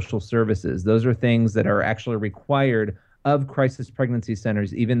information to social services. Those are things that are actually required of crisis pregnancy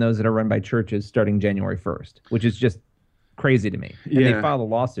centers, even those that are run by churches, starting January 1st, which is just crazy to me. And they filed a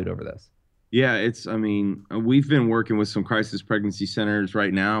lawsuit over this. Yeah, we've been working with some crisis pregnancy centers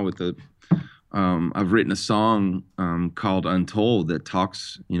right now with I've written a song called Untold that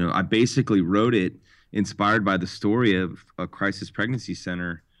talks, I basically wrote it inspired by the story of a crisis pregnancy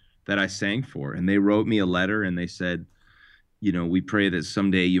center that I sang for. And they wrote me a letter and they said, we pray that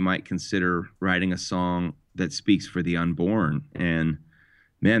someday you might consider writing a song that speaks for the unborn. And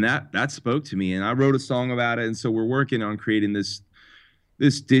man, that spoke to me. And I wrote a song about it. And so we're working on creating this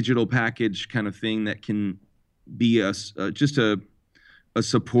digital package kind of thing that can be just a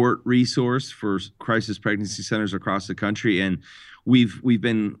support resource for crisis pregnancy centers across the country, and we've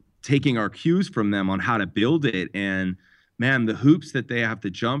been taking our cues from them on how to build it. And man, the hoops that they have to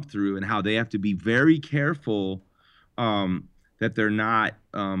jump through, and how they have to be very careful that they're not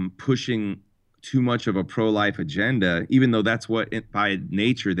pushing too much of a pro-life agenda, even though that's what by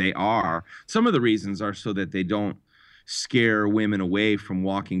nature they are. Some of the reasons are so that they don't scare women away from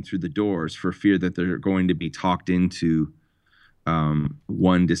walking through the doors for fear that they're going to be talked into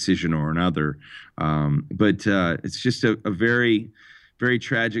one decision or another. But it's just a very, very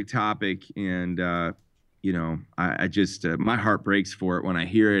tragic topic. And, I just, my heart breaks for it when I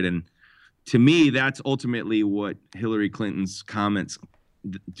hear it. And to me, that's ultimately what Hillary Clinton's comments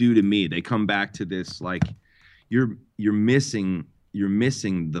do to me. They come back to this, like, you're missing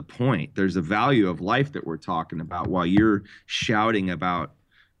the point. There's a value of life that we're talking about while you're shouting about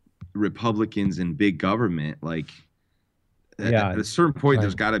Republicans and big government. Like, at a certain point,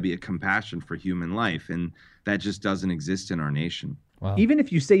 there's got to be a compassion for human life, and that just doesn't exist in our nation. Wow. Even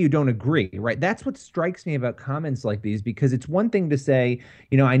if you say you don't agree, right? That's what strikes me about comments like these, because it's one thing to say,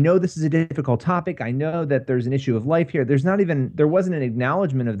 I know this is a difficult topic. I know that there's an issue of life here. There wasn't an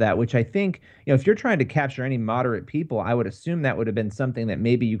acknowledgement of that, which I think, if you're trying to capture any moderate people, I would assume that would have been something that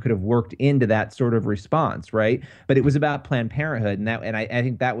maybe you could have worked into that sort of response, right? But it was about Planned Parenthood, and I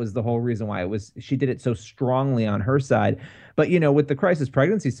think that was the whole reason why she did it so strongly on her side. But, with the crisis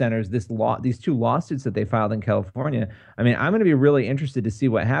pregnancy centers, these two lawsuits that they filed in California, I mean, I'm going to be really interested to see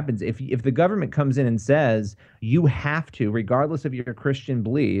what happens. If the government comes in and says you have to, regardless of your Christian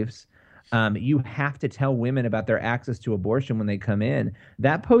beliefs, you have to tell women about their access to abortion when they come in,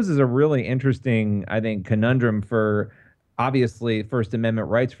 that poses a really interesting, I think, conundrum for obviously First Amendment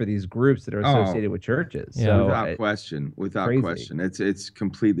rights for these groups that are associated with churches. Yeah. So, without crazy. question. It's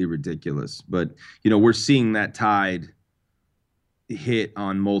completely ridiculous. But, we're seeing that tide hit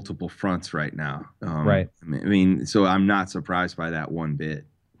on multiple fronts right now. Right. I mean, so I'm not surprised by that one bit.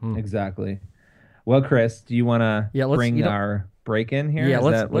 Exactly. Well, Chris, do you want to bring our break in here? Yeah, Is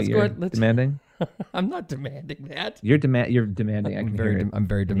let's that what go you're ahead. demanding? I'm not demanding that. You're demanding. I can hear it I'm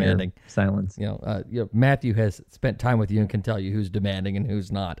very in your demanding. silence. Matthew has spent time with you and can tell you who's demanding and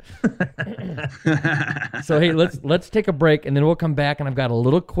who's not. So hey, let's take a break, and then we'll come back, and I've got a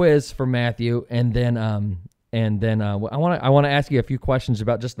little quiz for Matthew, and then I want to ask you a few questions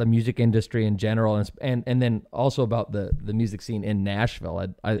about just the music industry in general, and then also about the music scene in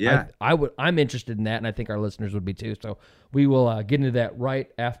Nashville. I'm interested in that, and I think our listeners would be too. So we will get into that right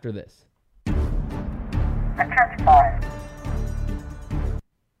after this. The Church Boys.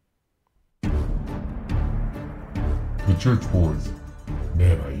 The Church Boys.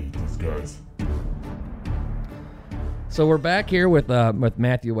 Man, I hate these guys. So we're back here with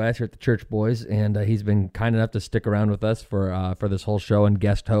Matthew West here at the Church Boys, and he's been kind enough to stick around with us for this whole show and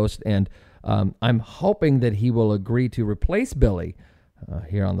guest host. And I'm hoping that he will agree to replace Billy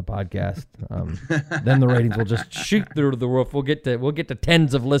here on the podcast. Then the ratings will just shoot through the roof. We'll get to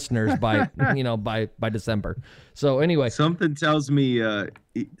tens of listeners by by December. So anyway, Something tells me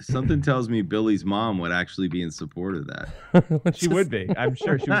Billy's mom would actually be in support of that. She would be. I'm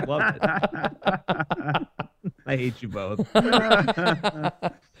sure she would love it. I hate you both. All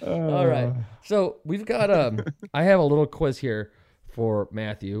right. So we've got I have a little quiz here for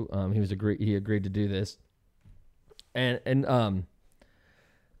Matthew. He agreed to do this. And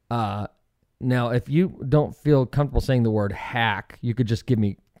now if you don't feel comfortable saying the word hack, you could just give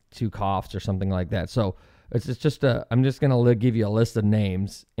me 2 coughs or something like that. So it's just I'm just going to give you a list of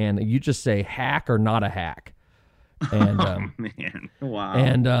names, and you just say hack or not a hack. And Man, wow.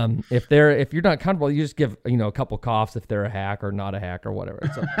 And if you're not comfortable, you just give a couple coughs if they're a hack or not a hack or whatever.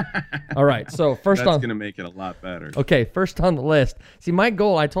 So, all right. So first That's gonna make it a lot better. Okay, first on the list. See, my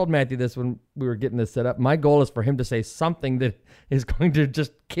goal, I told Matthew this when we were getting this set up. My goal is for him to say something that is going to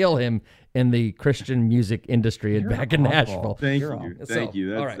just kill him in the Christian music industry back in Nashville. Thank you. Thank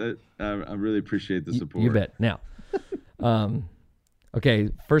you. all right. I really appreciate the support. You bet. Now, okay,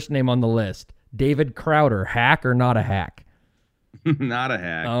 first name on the list. David Crowder, hack or not a hack? Not a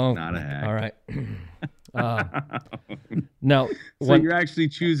hack. Oh, not a hack. All right. Now, So you're actually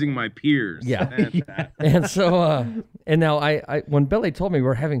choosing my peers. Yeah. And so, and now I when Billy told me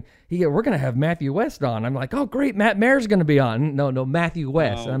we're going to have Matthew West on, I'm like, oh great, Matt Maher's going to be on. No, Matthew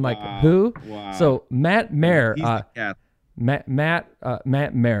West. And I'm like, who? Wow. So Matt Maher. He's the cat. Matt Maher.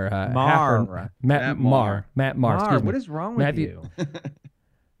 Marr. Matt Maher. Excuse me. What is wrong with Matthew, you?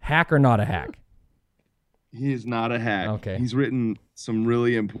 Hack or not a hack? He is not a hack. Okay. He's written some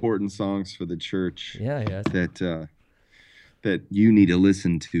really important songs for the church. Yeah. That that you need to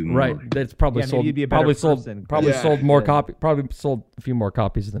listen to more. Right. That's probably Yeah, maybe sold. you'd be a better Probably sold. person. Probably Yeah. sold more copy. Probably sold a few more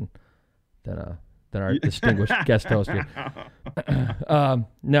copies than our distinguished guest host here.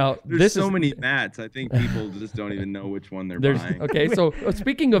 Now There's this so is many Matts. I think people just don't even know which one they're there's buying. okay. So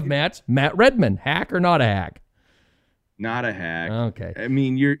speaking of Matts, Matt Redman, hack or not a hack? Not a hack. Okay. I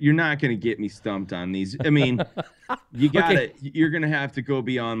mean, you're not gonna get me stumped on these. I mean, you're gonna have to go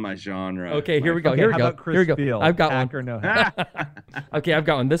beyond my genre. Okay, here we go. Okay, Here we how go. about Chris Here we go. Field? I've got Hack one. or no hack? Okay, I've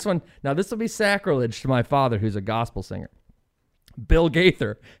got one. This one. Now this will be sacrilege to my father, who's a gospel singer. Bill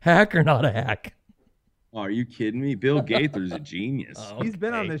Gaither, hack or not a hack? Oh, are you kidding me? Bill Gaither's a genius. He's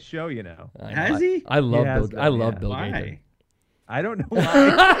been on this show, you know. Has he? I love He has Bill. been, I love yeah. Bill Why? Gaither. I don't know why.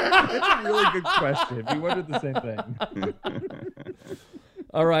 That's a really good question. We wondered the same thing.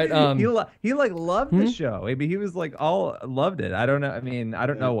 All right. He like loved the show. I mean, he was like all loved it. I don't know. I mean, I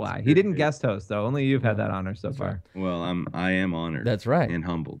don't know why. He didn't guest host though. Only you've had that honor so far. Well, I am honored. That's right. And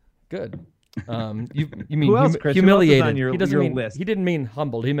humbled. Good. You mean Who else, Chris? Who else is humiliated? on your- he doesn't your mean list? he didn't mean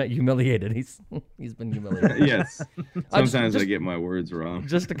humbled. He meant humiliated. He's been humiliated. Yes. Sometimes I get my words wrong.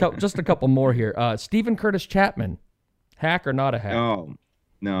 Just a couple more here. Stephen Curtis Chapman, hack or not a hack? Oh,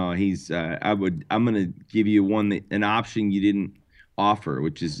 no, he's. I'm gonna give you an option you didn't offer,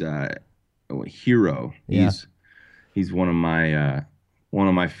 which is Hero. Yeah. He's one of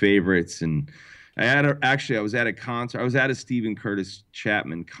my favorites, and I was at a concert. I was at a Stephen Curtis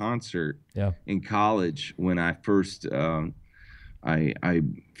Chapman concert Yeah. in college when I first I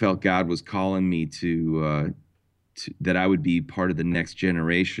felt God was calling me to that I would be part of the next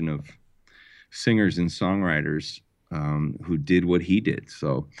generation of singers and songwriters who did what he did.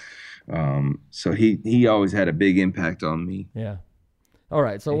 So he always had a big impact on me. Yeah. All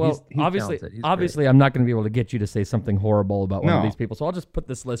right. So, Yeah, well, he's obviously, talented. He's obviously, I'm not going to be able to get you to say something horrible about one of No. these people. So I'll just put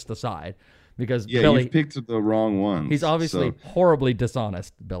this list aside because Yeah, Billy, you picked the wrong one. he's obviously horribly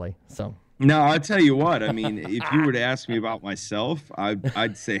dishonest, Billy. So No, I'll tell you what. I mean, if you were to ask me about myself,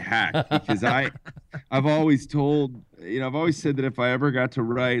 I'd say hack, because I've always said that if I ever got to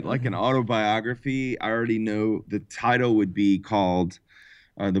write like an autobiography, I already know the title would be called,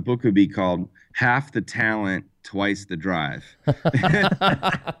 the book would be called Half the Talent, Twice the Drive.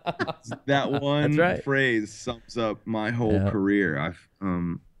 That one right. phrase sums up my whole career. I've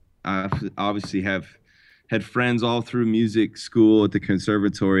obviously have had friends all through music school at the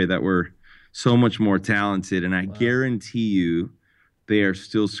conservatory that were so much more talented, and I guarantee you they are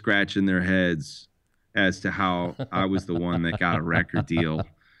still scratching their heads as to how I was the one that got a record deal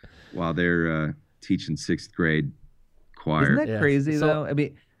while they're teaching sixth grade choir. Isn't that Yeah. crazy So- though? I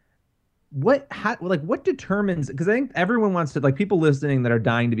mean, what determines? Because I think everyone wants to, like, people listening that are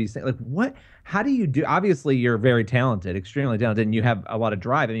dying to be like, what? How do you do? Obviously, you're very talented, extremely talented, and you have a lot of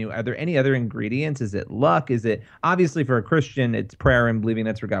drive. I mean, are there any other ingredients? Is it luck? Is it, obviously for a Christian, it's prayer and believing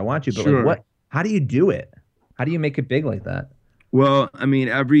that's where God wants you. But Sure. like, what? How do you do it? How do you make it big like that? Well, I mean,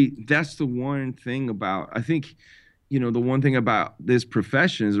 that's the one thing about, I think, the one thing about this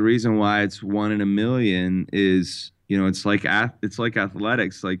profession is the reason why it's 1 in a million is, it's like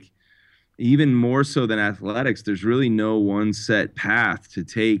athletics. Like, even more so than athletics, there's really no one set path to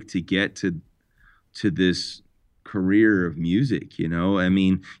take to get to this career of music. I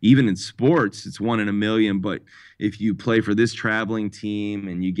mean, even in sports, it's 1 in a million, but if you play for this traveling team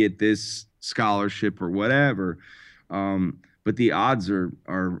and you get this scholarship or whatever, but the odds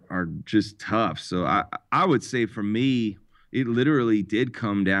are just tough. So I would say for me, it literally did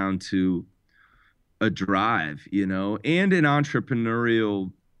come down to a drive, and an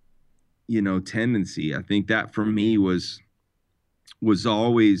entrepreneurial tendency. I think that for me was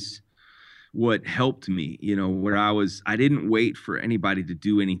always what helped me, where I didn't wait for anybody to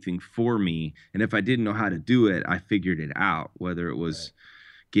do anything for me. And if I didn't know how to do it, I figured it out, whether it was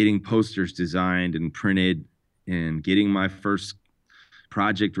getting posters designed and printed and getting my first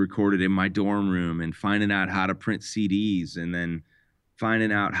project recorded in my dorm room and finding out how to print CDs and then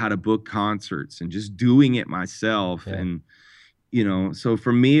finding out how to book concerts and just doing it myself. Yeah. And, so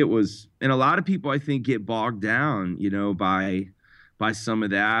for me it was, and a lot of people I think get bogged down, by some of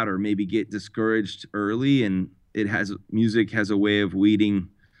that, or maybe get discouraged early, and music has a way of weeding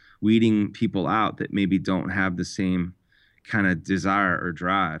people out that maybe don't have the same kind of desire or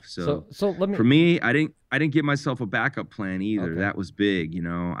drive. So let me, for me, I didn't give myself a backup plan either. Okay. That was big,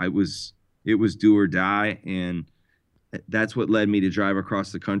 it was do or die, and that's what led me to drive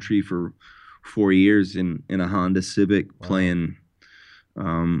across the country for 4 years in a Honda Civic, playing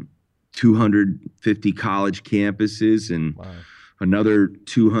 250 college campuses and another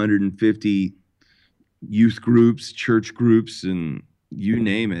 250 youth groups, church groups, and you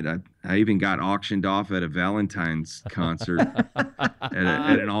name it. I even got auctioned off at a Valentine's concert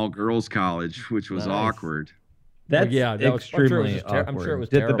at an all-girls college, which was awkward. That's yeah, that was, extremely I'm awkward. sure it was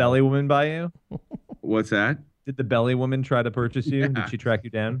Did terrible. the belly woman buy you? What's that? Did the belly woman try to purchase you? Yeah. Did she track you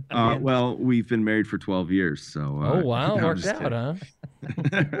down? Well, we've been married for 12 years, so. Oh wow, I'm worked just out, huh?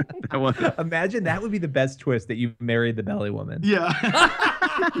 kidding. That was- Imagine that would be the best twist, that you married the belly woman. Yeah.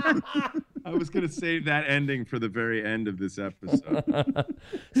 I was gonna save that ending for the very end of this episode.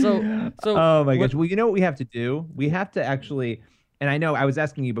 So Oh my gosh. Well, you know what we have to do? We have to actually, and I know I was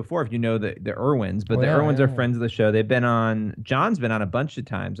asking you before if you know the Irwins, but Oh, the yeah, Irwins yeah, are yeah. friends of the show. They've been on, John's been on a bunch of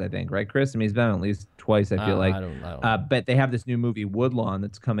times, I think, right, Chris? I mean, he's been on at least twice, I feel like. I don't But they have this new movie, Woodlawn,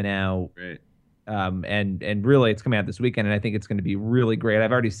 that's coming out. Great. And really it's coming out this weekend, and I think it's going to be really great.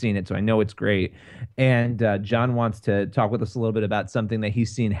 I've already seen it, so I know it's great. And John wants to talk with us a little bit about something that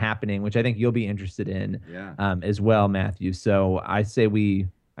he's seen happening, which I think you'll be interested in as well, Matthew. So I say we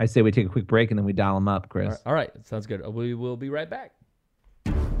take a quick break and then we dial him up, Chris. All right, sounds good. We will be right back.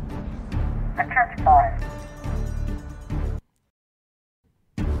 The Church Boys.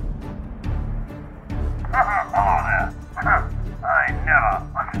 Hello there. I never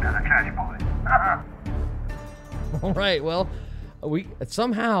listened to the Church Boys. All right. Well, we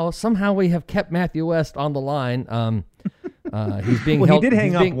somehow we have kept Matthew West on the line. He's being Well, held. he did hang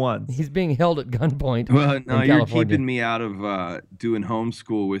he's up being- once. He's being held at gunpoint. Well, in no, you're California. keeping me out of doing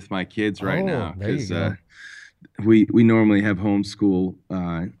homeschool with my kids right Oh, now there you go. we normally have homeschool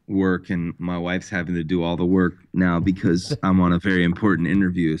work, and my wife's having to do all the work now because I'm on a very important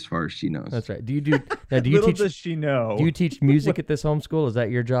interview, as far as she knows. That's right. Do you Little teach? does she know. Do you teach music at this homeschool? Is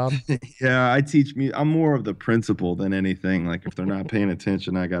that your job? Yeah, I teach me. I'm more of the principal than anything. Like if they're not paying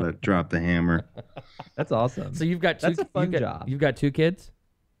attention, I gotta drop the hammer. That's awesome. So you've got two. That's a fun job. You've got two kids.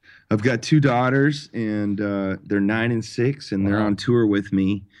 I've got two daughters, and they're 9 and 6, and they're Wow. on tour with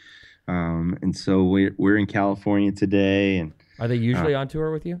me. And so we're in California today, and Are they usually on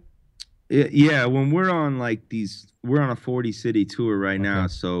tour with you? yeah, when we're on we're on a 40 city tour right now.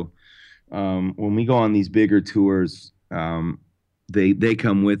 Okay. So when we go on these bigger tours, they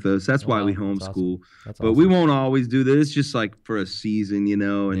come with us. That's why wow, we that's awesome. homeschool. That's But awesome. we won't always do that. It's just like for a season,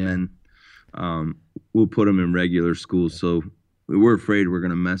 and Yeah. then we'll put them in regular school. So we're afraid we're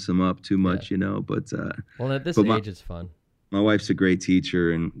gonna mess them up too much, But Well, at this but age, it's fun. my wife's a great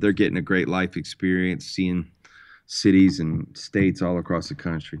teacher, and they're getting a great life experience, seeing cities and states all across the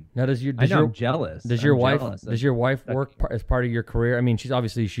country. Now, does I know, I'm jealous. Does your I'm wife jealous. does your wife work as part of your career? I mean,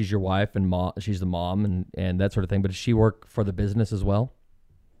 she's your wife and she's the mom and that sort of thing. But does she work for the business as well?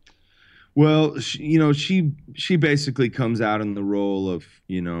 Well, she basically comes out in the role of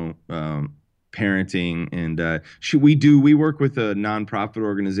parenting, and we work with a nonprofit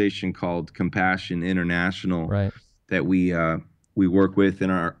organization called Compassion International, Right. that we work with,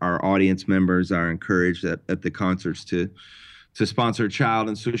 and our audience members are encouraged at the concerts to sponsor a child,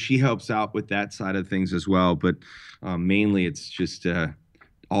 and so she helps out with that side of things as well. But mainly, it's just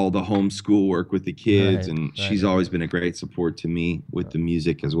all the homeschool work with the kids, Right, and right. she's always been a great support to me with the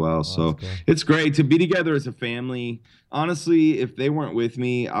music as well. So that's cool. it's great to be together as a family. Honestly, if they weren't with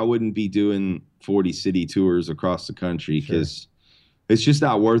me, I wouldn't be doing 40 city tours across the country, because it's just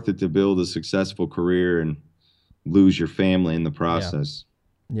not worth it to build a successful career and lose your family in the process.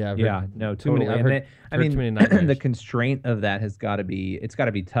 Yeah. Yeah, no, too many- totally. I've And heard- I heard mean, too many nightmares. the constraint of that it's got to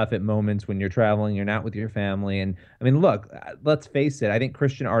be tough at moments when you're traveling, you're not with your family. And I mean, look, let's face it. I think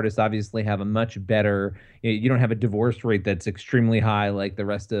Christian artists obviously have a much better, you don't have a divorce rate that's extremely high like the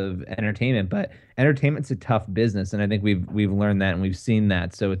rest of entertainment, but entertainment's a tough business. And I think we've learned that and we've seen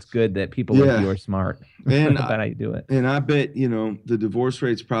that. So it's good that people like Yeah. you are smart And about how you do it. And I bet, the divorce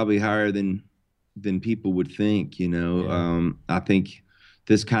rate's probably higher than people would think, I think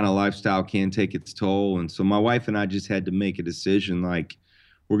this kind of lifestyle can take its toll. And so my wife and I just had to make a decision, like,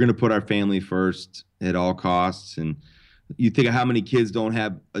 we're going to put our family first at all costs. And you think of how many kids don't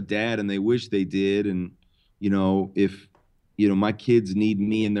have a dad and they wish they did. And, if, my kids need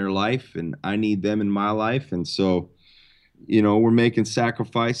me in their life and I need them in my life. And so, we're making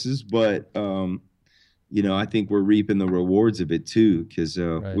sacrifices, but, I think we're reaping the rewards of it too, because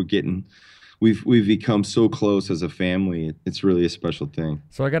Right. we've become so close as a family. It's really a special thing.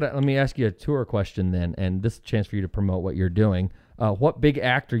 So let me ask you a tour question then, and this is a chance for you to promote what you're doing. What big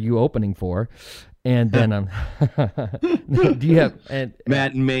act are you opening for? And then do you have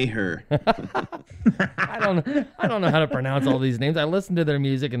Matt Maher. I don't know how to pronounce all these names. I listen to their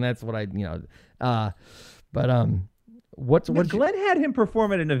music and that's what what's Glenn had him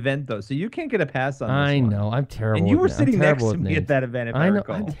perform at an event though, so you can't get a pass on this I one. know, I'm terrible. And you with were I'm sitting next terrible to with me at names. that event, if I I know,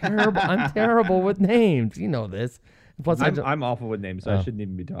 recall. I'm terrible. I'm terrible with names. You know this. Plus, I'm awful with names, so I Oh. shouldn't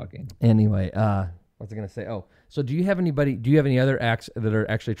even be talking. Anyway, what was I going to say? Oh, so do you have any other acts that are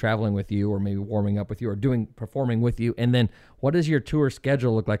actually traveling with you or maybe warming up with you or performing with you? And then what does your tour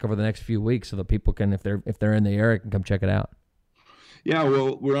schedule look like over the next few weeks so that people can, if they're in the area, can come check it out? Yeah,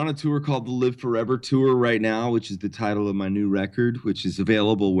 well, we're on a tour called the Live Forever Tour right now, which is the title of my new record, which is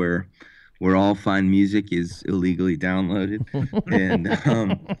available where all fine music is illegally downloaded.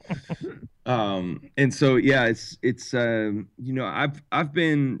 And so yeah, it's I've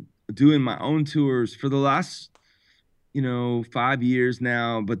been doing my own tours for the last 5 years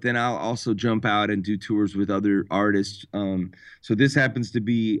now, but then I'll also jump out and do tours with other artists. So this happens to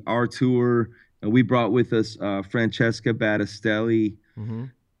be our tour. We brought with us Francesca Battistelli,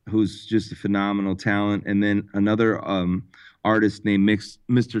 who's just a phenomenal talent, and then another artist named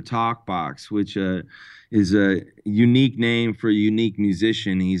Mr. Talkbox, which is a unique name for a unique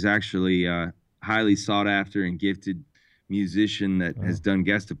musician. He's actually a highly sought after and gifted musician that has done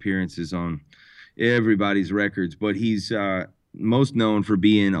guest appearances on everybody's records, but he's most known for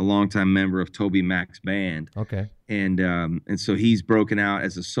being a longtime member of Toby Mac's band. Okay. And so he's broken out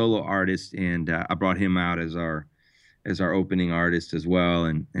as a solo artist, and I brought him out as our opening artist as well,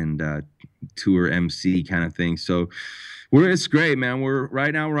 and tour MC kind of thing. So it's great, man.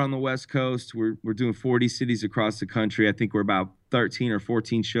 Right now we're on the West Coast. We're doing 40 cities across the country. I think we're about 13 or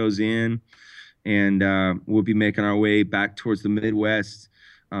 14 shows in, and we'll be making our way back towards the Midwest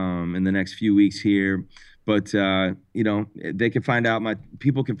in the next few weeks here. But they can find out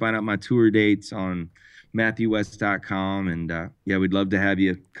people can find out my tour dates on MatthewWest.com, and we'd love to have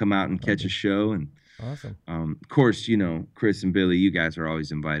you come out and catch a show. And awesome. Of course, Chris and Billy, you guys are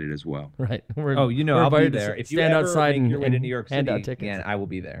always invited as well. Right. I'll be invited to there. If you stand ever outside make your way to and New York hand City out tickets. again, I will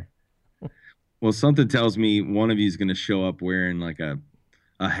be there. Well, something tells me one of you is going to show up wearing like a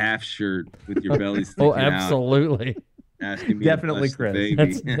half shirt with your belly sticking Oh, out. absolutely. Asking me Definitely, to touch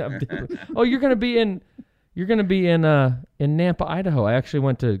Chris. the baby. Oh, you're gonna be in Nampa, Idaho. I actually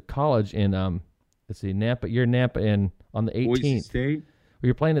went to college in Nampa. You're in Nampa on the 18th. Boise State?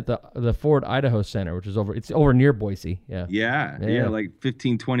 You're playing at the Ford Idaho Center, which is over near Boise. Yeah. Yeah, like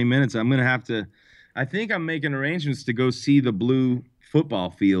 15, 20 minutes. I think I'm making arrangements to go see the blue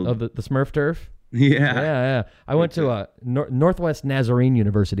football field. Oh, the Smurf turf. Yeah. Yeah. I went to Northwest Nazarene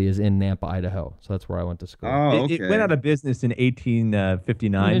University is in Nampa, Idaho. So that's where I went to school. Oh, okay. It went out of business in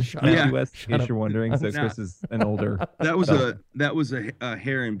 1859. Shut Matthew up. West, in case you're wondering. So Chris is an older. That was a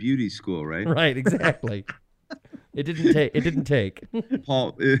hair and beauty school, right? Right, exactly. It didn't take.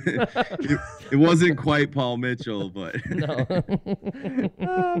 Paul, it wasn't quite Paul Mitchell, but No.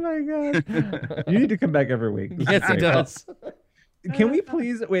 Oh my God! You need to come back every week. Yes, he does. Can we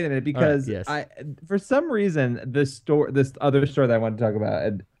please wait a minute? Because yes. for some reason, this other store that I want to talk about,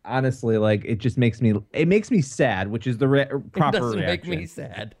 and honestly, like it just makes me sad, which is the proper It doesn't reaction. make me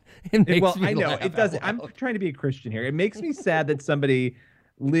sad. It makes me I know laugh it doesn't. out I'm loud. trying to be a Christian here. It makes me sad that somebody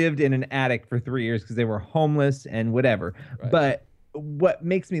lived in an attic for 3 years because they were homeless and whatever. Right. But what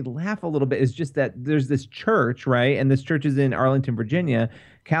makes me laugh a little bit is just that there's this church, right? And this church is in Arlington, Virginia,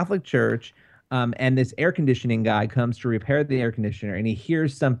 Catholic church. And this air conditioning guy comes to repair the air conditioner, and he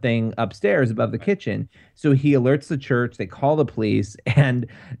hears something upstairs above the kitchen. So he alerts the church, they call the police, and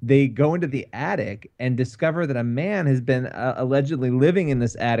they go into the attic and discover that a man has been allegedly living in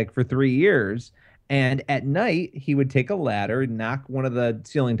this attic for 3 years. And at night, he would take a ladder, knock one of the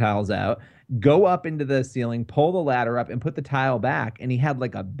ceiling tiles out, go up into the ceiling, pull the ladder up, and put the tile back. And he had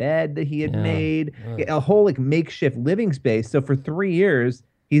like a bed that he had made, a whole like makeshift living space. So for 3 years,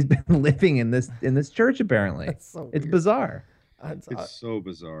 he's been living in this church. Apparently, so it's weird. bizarre. it's so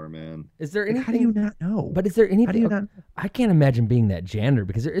bizarre, man. Is there Like, anything? how do you not know? But is there anything? How do you not? I can't imagine being that janitor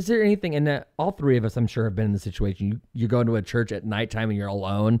because is there anything? And all three of us, I'm sure, have been in the situation. You go into a church at nighttime and you're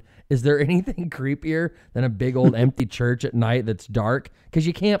alone. Is there anything creepier than a big old empty church at night that's dark? Because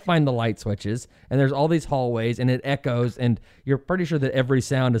you can't find the light switches, and there's all these hallways, and it echoes, and you're pretty sure that every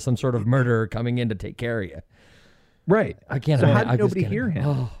sound is some sort of murderer coming in to take care of you. Right. I can't. So how I did just nobody can't- hear him?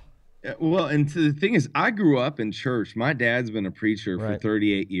 Oh, Yeah, well, and the thing is, I grew up in church. My dad's been a preacher for Right.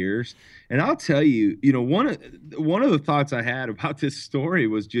 38 years, and I'll tell you, one of the thoughts I had about this story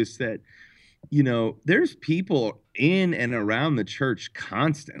was just that, there's people in and around the church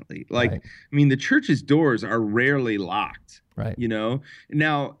constantly. Like, Right. I mean, the church's doors are rarely locked. right.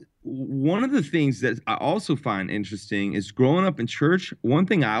 Now, one of the things that I also find interesting is growing up in church. One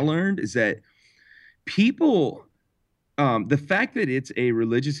thing I learned is that people. The fact that it's a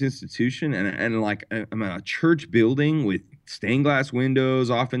religious institution and like a church building with stained glass windows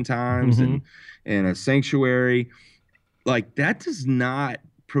oftentimes and a sanctuary, like that does not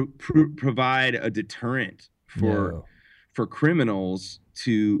provide a deterrent for criminals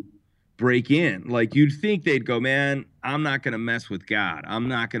to break in. Like, you'd think they'd go, man, I'm not going to mess with God. I'm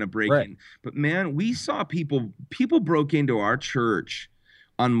not going to break in. But man, we saw people broke into our church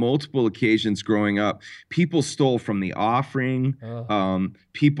on multiple occasions growing up. People stole from the offering.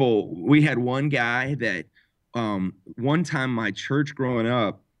 We had one guy that one time my church growing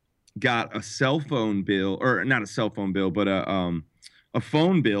up got a cell phone bill, or not a cell phone bill, but a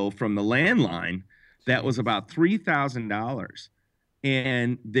phone bill from the landline that was about $3,000.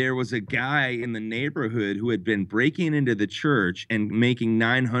 And there was a guy in the neighborhood who had been breaking into the church and making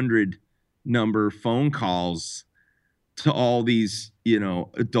 900 number phone calls to all these,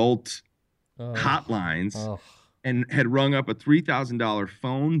 adult hotlines, and had rung up a $3,000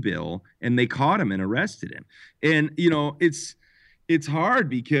 phone bill, and they caught him and arrested him. And, it's hard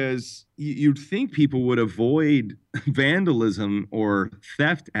because you'd think people would avoid vandalism or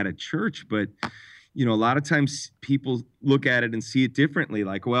theft at a church, but a lot of times people look at it and see it differently.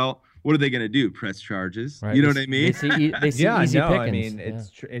 Like, well, what are they going to do? Press charges? Right. You know what I mean? They see easy pickings. I mean,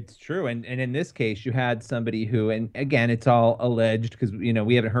 it's true. And in this case, you had somebody who, and again, it's all alleged because,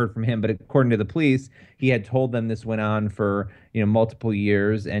 we haven't heard from him, but according to the police, he had told them this went on for, multiple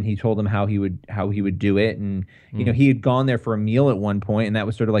years, and he told them how he would do it. And, he had gone there for a meal at one point, and that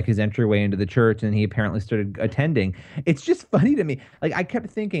was sort of like his entryway into the church, and he apparently started attending. It's just funny to me. Like, I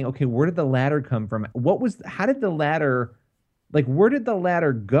kept thinking, okay, where did the ladder come from? How did the ladder... Like, where did the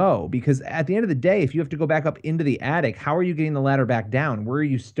ladder go? Because at the end of the day, if you have to go back up into the attic, how are you getting the ladder back down? Where are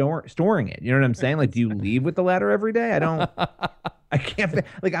you storing it? You know what I'm saying? Like, do you leave with the ladder every day? I can't,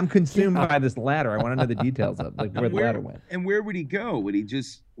 like, I'm consumed by this ladder. I want to know the details of, like, where the ladder went. And where would he go? Would he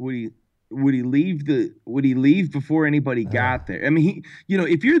leave before anybody got there? I mean,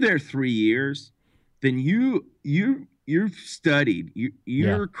 if you're there 3 years, then you've studied.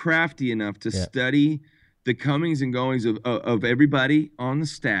 You're crafty enough to study the comings and goings of everybody on the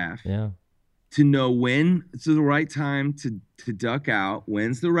staff, to know when it's the right time to duck out,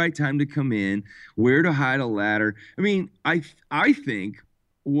 when's the right time to come in, where to hide a ladder. I mean, I think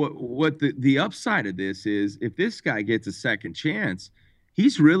what the upside of this is, if this guy gets a second chance,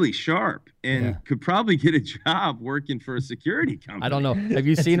 he's really sharp and could probably get a job working for a security company. I don't know. Have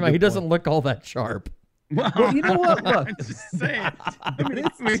you seen him? He doesn't look all that sharp. Well, you know what? Look, I'm just saying. I mean,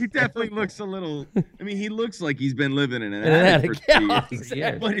 he definitely looks a little. I mean, he looks like he's been living in an attic for 2 years.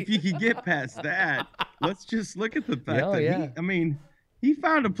 Exactly. But if you could get past that, let's just look at the fact that he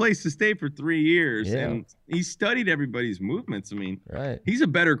found a place to stay for 3 years, and he studied everybody's movements. I mean, he's a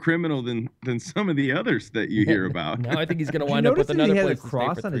better criminal than some of the others that you hear about. No, I think he's going to wind up with another place to stay for 3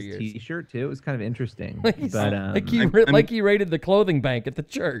 years. He had a cross on his T-shirt too. It was kind of interesting. Like he raided the clothing bank at the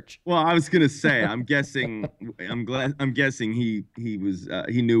church. Well, I was going to say, I'm guessing he was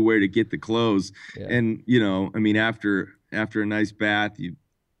he knew where to get the clothes, and I mean, after a nice bath,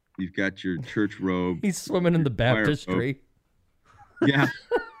 you've got your church robe. He's swimming in the baptistry. Yeah.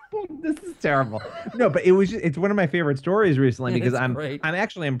 This is terrible. No, but it's one of my favorite stories recently because I'm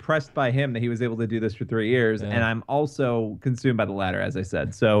actually impressed by him that he was able to do this for 3 years, and I'm also consumed by the ladder, as I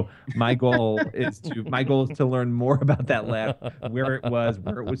said. So my goal is to learn more about that ladder, where it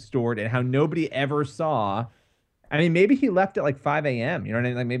was stored, and how nobody ever saw. I mean, maybe he left at like 5 a.m. You know what I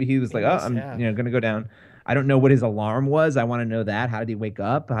mean? Like, maybe he was like, I'm going to go down. I don't know what his alarm was. I want to know that. How did he wake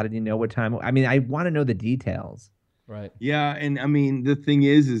up? How did he know what time? I mean, I want to know the details. Right. Yeah, and I mean, the thing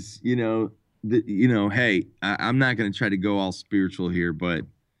is, hey, I'm not going to try to go all spiritual here, but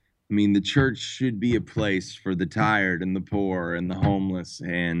I mean, the church should be a place for the tired and the poor and the homeless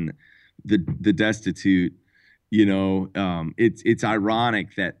and the destitute. It's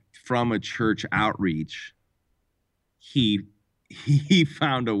ironic that from a church outreach, he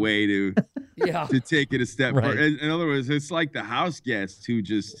found a way to take it a step further. In other words, it's like the house guest who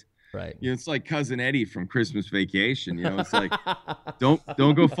just. Right. It's like Cousin Eddie from Christmas Vacation. It's like, don't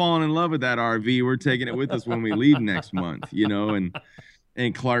go falling in love with that RV. We're taking it with us when we leave next month.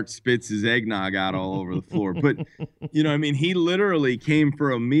 And Clark spits his eggnog out all over the floor. But I mean, he literally came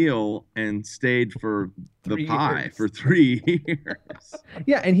for a meal and stayed for the pie for 3 years.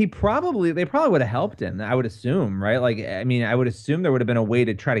 Yeah, and they probably would have helped him. I would assume, right? Like, I mean, I would assume there would have been a way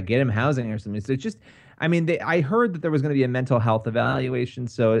to try to get him housing or something. So it's just. I mean, I heard that there was going to be a mental health evaluation,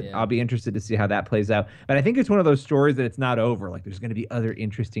 so I'll be interested to see how that plays out. But I think it's one of those stories that it's not over. Like, there's going to be other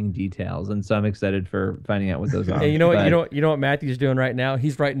interesting details, and so I'm excited for finding out what those are. Hey, you know what Matthew's doing right now?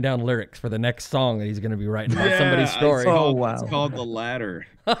 He's writing down lyrics for the next song that he's going to be writing about somebody's story. It's called The Ladder.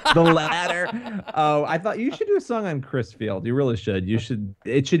 The Ladder. Oh, I thought you should do a song on Chris Field. You really should.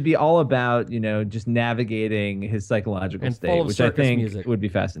 It should be all about just navigating his psychological state, which I think would be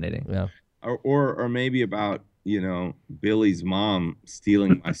fascinating. Yeah. or maybe about, Billy's mom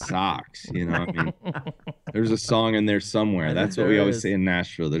stealing my socks. I mean, there's a song in there somewhere. That's what we always say in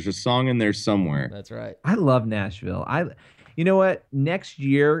Nashville. There's a song in there somewhere. That's right. I love Nashville. You know what? Next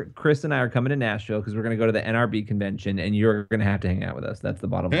year, Chris and I are coming to Nashville because we're going to go to the NRB convention, and you're going to have to hang out with us. That's the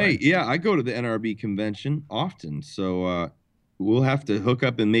bottom line. Hey, yeah, I go to the NRB convention often, so we'll have to hook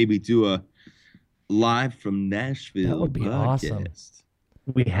up and maybe do a live from Nashville. That would be awesome.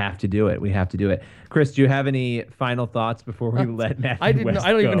 We have to do it. We have to do it. Chris, do you have any final thoughts before we let Matthew I didn't. West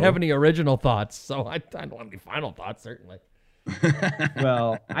I don't even go? have any original thoughts, so I don't have any final thoughts. Certainly.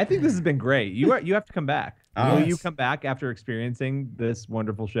 Well, I think this has been great. You have to come back. Will Yes. you come back after experiencing this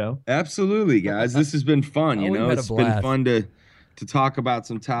wonderful show? Absolutely, guys. This has been fun. Oh, we've had a It's been blast. fun to talk about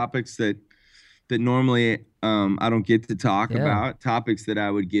some topics that normally I don't get to talk about. Topics that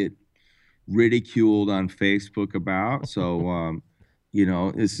I would get ridiculed on Facebook about. So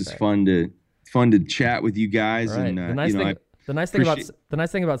this is fun to chat with you guys. Right. And The nice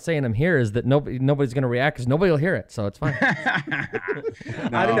thing about saying I'm here is that nobody's going to react because nobody will hear it, so it's fine.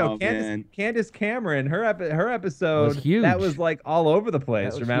 I don't know. Candace Cameron, her episode Was huge. that was like all over the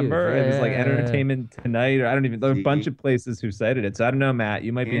place. was Remember, huge. it was like Yeah. Entertainment Tonight, or I don't even. There were a bunch of places who cited it. So I don't know, Matt.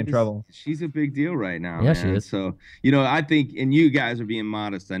 You might be in trouble. She's a big deal right now. Yeah, man. she is. So I think, and you guys are being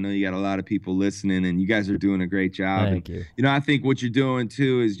modest. I know you got a lot of people listening, and you guys are doing a great job. Thank you. I think what you're doing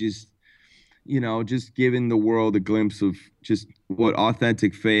too is just giving the world a glimpse of just what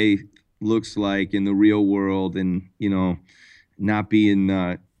authentic faith looks like in the real world, and not being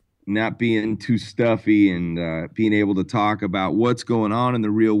too stuffy, and being able to talk about what's going on in the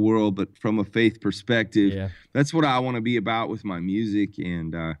real world, but from a faith perspective. Yeah. That's what I want to be about with my music,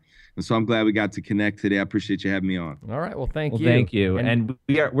 and so I'm glad we got to connect today. I appreciate you having me on. All right. Well, thank Well, you. thank you. And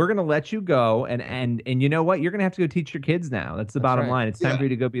we're gonna let you go, and you know what? You're gonna have to go teach your kids now. That's the bottom right. line. It's time Yeah. for you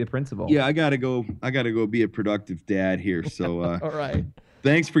to go be the principal. Yeah, I gotta go be a productive dad here. So All right.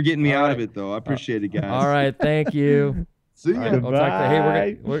 thanks for getting me All out right. of it, though. I appreciate it, guys. All right. Thank you. See All ya. right, we'll talk to,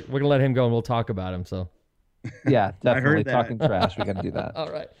 hey, Bye. we're gonna let him go and we'll talk about him. So. Yeah, definitely. heard that. Talking trash. We got to do that.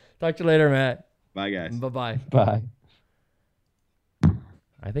 All right. Talk to you later, Matt. Bye, guys. Bye bye. Bye.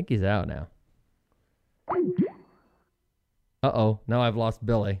 I think he's out now. Uh-oh. Now I've lost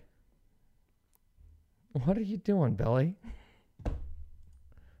Billy. What are you doing, Billy?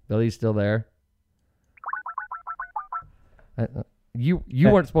 Billy's still there. You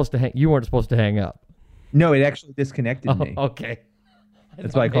weren't supposed to hang up. No, it actually disconnected me. Oh, okay.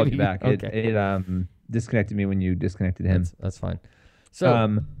 That's why I called you back. Okay. It disconnected me when you disconnected him. That's fine.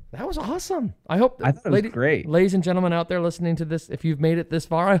 So that was awesome. I hope I thought it was great. Ladies and gentlemen out there listening to this, if you've made it this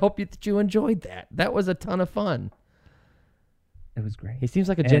far, I hope that you enjoyed that. That was a ton of fun. It was great. He seems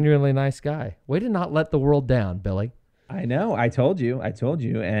like a genuinely nice guy. Way to not let the world down, Billy. I know. I told you.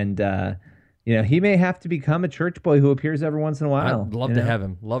 And he may have to become a church boy who appears every once in a while. I'd love to have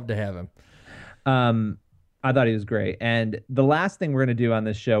him. Love to have him. I thought he was great. And the last thing we're going to do on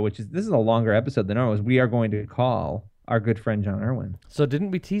this show, this is a longer episode than normal, is we are going to call our good friend John Irwin. So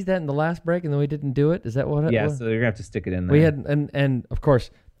didn't we tease that in the last break and then we didn't do it? Is that what it Yeah, was? so you're going to have to stick it in there. We had, and of course,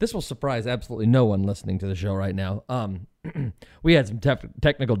 this will surprise absolutely no one listening to the show right now. We had some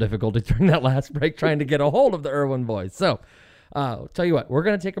technical difficulties during that last break trying to get a hold of the Irwin voice. So, tell you what, we're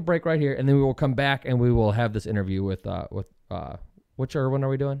going to take a break right here, and then we will come back and we will have this interview with which Irwin are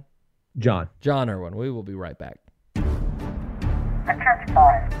we doing? John Irwin. We will be right back. The Church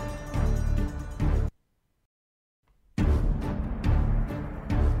Boys.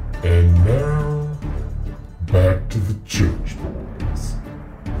 And now, back to the church boys.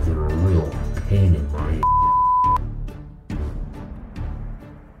 They're a real pain in my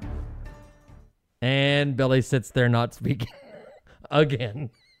And Billy sits there not speaking again.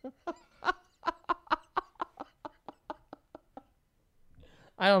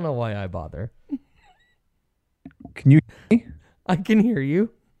 I don't know why I bother. Can you? I can hear you.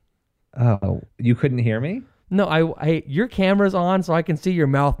 Oh, you couldn't hear me? No, I your camera's on so I can see your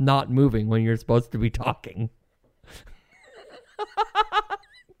mouth not moving when you're supposed to be talking.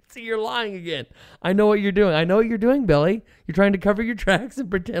 See, you're lying again. I know what you're doing. I know what you're doing, Billy. You're trying to cover your tracks and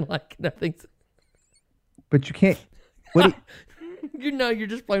pretend like nothing's... But you can't. What? You're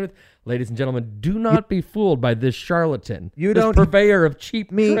just playing with... Ladies and gentlemen, do not be fooled by this charlatan. You this don't- purveyor of cheap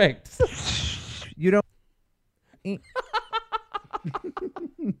Me- tricks. You don't.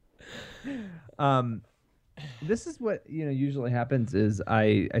 This is what usually happens is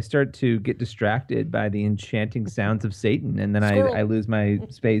I start to get distracted by the enchanting sounds of Satan, and then Squirrel. I lose my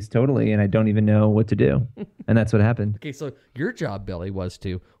space totally, and I don't even know what to do, and that's what happened. Okay, so your job, Billy, was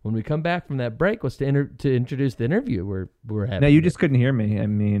to, when we come back from that break, was to introduce the interview we're having. Now you just couldn't hear me. I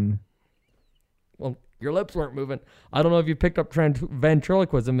mean, Your lips weren't moving. I don't know if you picked up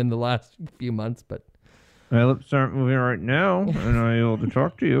ventriloquism in the last few months, but My lips aren't moving right now, and I'm able to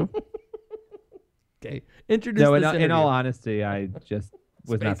talk to you. okay. Introduce No, this in interview. all honesty, I just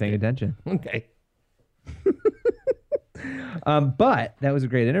was not paying attention. Okay. But that was a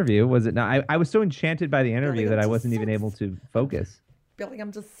great interview, was it not? I was so enchanted by the interview that I wasn't even able to focus. Billy,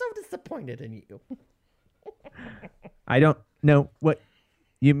 I'm just so disappointed in you. I don't know what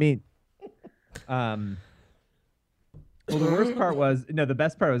you mean. Well, the worst part was, no, the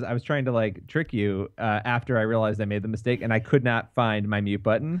best part was I was trying to like trick you after I realized I made the mistake, and I could not find my mute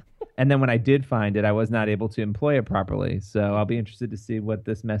button. And then when I did find it, I was not able to employ it properly. So I'll be interested to see what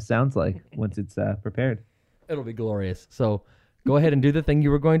this mess sounds like once it's prepared. It'll be glorious. So go ahead and do the thing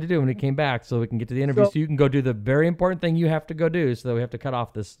you were going to do when we came back so we can get to the interview. So you can go do the very important thing you have to go do so that we have to cut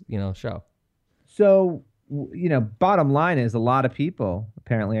off this, show. So, bottom line is a lot of people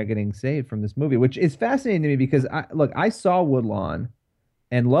apparently are getting saved from this movie, which is fascinating to me because I saw Woodlawn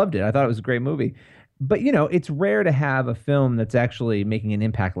and loved it. I thought it was a great movie. But, it's rare to have a film that's actually making an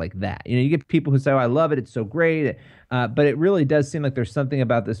impact like that. You get people who say, oh, I love it. It's so great. But it really does seem like there's something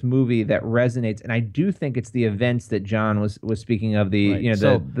about this movie that resonates. And I do think it's the events that John was speaking of,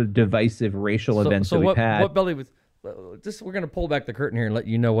 the divisive racial events that we've had. What Billy was... we're going to pull back the curtain here and let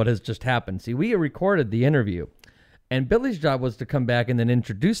you know what has just happened. See, we recorded the interview, and Billy's job was to come back and then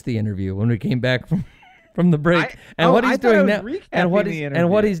introduce the interview when we came back from the break. What he's doing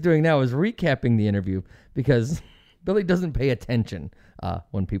now is recapping the interview because Billy doesn't pay attention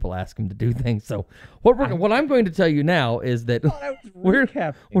when people ask him to do things. So what I'm going to tell you now is that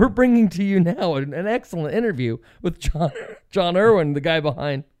we're bringing to you now an excellent interview with John Irwin, the guy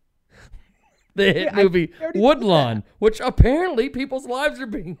behind the hit movie Woodlawn, which apparently people's lives are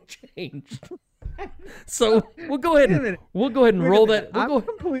being changed. So we'll go ahead and roll that. I'm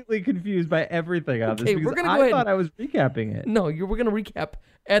completely confused by everything on this because we're gonna I go ahead thought I was recapping it. No, we're going to recap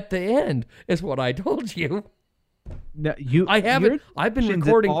at the end. Is what I told you. No, I haven't. I've been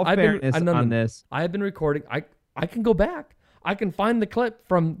recording. On this. I have been recording. I can go back. I can find the clip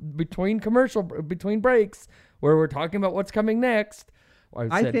from between breaks where we're talking about what's coming next.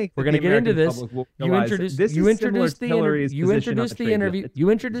 I think we're going to get into this. You introduce the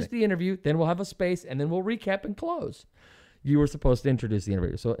interview. Then we'll have a space, and then we'll recap and close. You were supposed to introduce the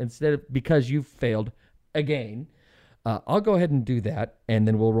interview, so because you failed again, I'll go ahead and do that, and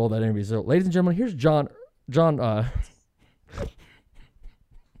then we'll roll that interview. So, ladies and gentlemen, here's John.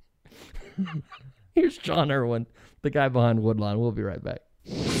 Here's John Irwin, the guy behind Woodlawn. We'll be right back.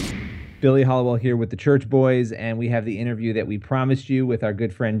 Billy Hallowell here with the Church Boys, and we have the interview that we promised you with our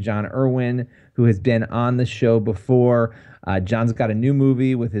good friend John Irwin, who has been on the show before. John's got a new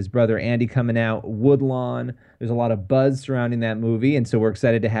movie with his brother Andy coming out, Woodlawn. There's a lot of buzz surrounding that movie, and so we're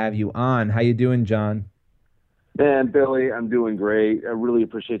excited to have you on. How you doing, John? Man, Billy, I'm doing great. I really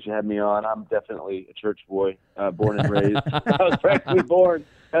appreciate you having me on. I'm definitely a church boy, born and raised. I was practically born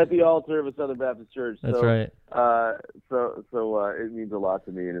at the altar of a Southern Baptist church. That's right. So it means a lot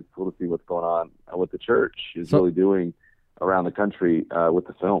to me, and it's cool to see what's going on what the church is really doing around the country with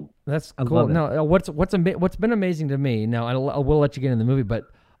the film. That's cool. No, what's been amazing to me. Now I will let you get in the movie, but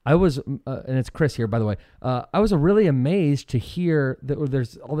I was, and it's Chris here, by the way. I was really amazed to hear that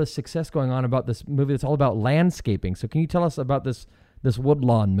there's all this success going on about this movie that's all about landscaping. So can you tell us about this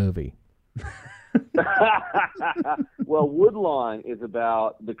Woodlawn movie? Well, Woodlawn is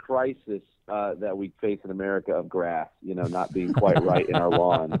about the crisis that we face in America of grass, not being quite right in our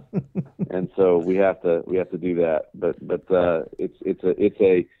lawn, and so we have to do that. But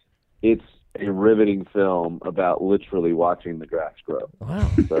it's a riveting film about literally watching the grass grow. Wow!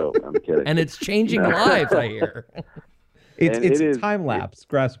 So I'm kidding, and it's changing lives. I hear. It's time lapse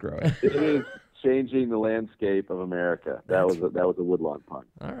grass growing. It is changing the landscape of America. That was a Woodlawn pun.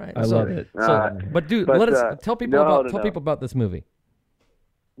 All right, I love it. Let us tell people about this movie.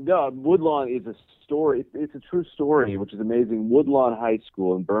 No, Woodlawn is a story. It's a true story, which is amazing. Woodlawn High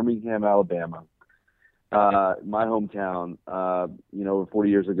School in Birmingham, Alabama, my hometown, over 40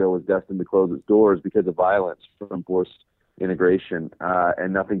 years ago was destined to close its doors because of violence from forced integration,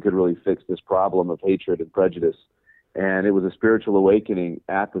 and nothing could really fix this problem of hatred and prejudice. And it was a spiritual awakening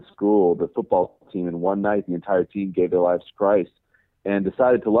at the school, the football team. And one night, the entire team gave their lives to Christ and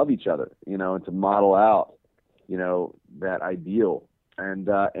decided to love each other, and to model out, that ideal. And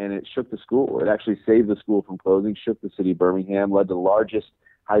it shook the school. It actually saved the school from closing, shook the city of Birmingham, led to the largest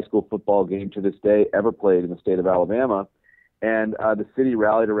high school football game to this day ever played in the state of Alabama. And the city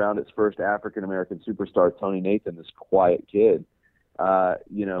rallied around its first African-American superstar, Tony Nathan, this quiet kid,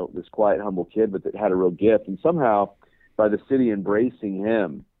 this quiet, humble kid, but that had a real gift. And somehow, by the city embracing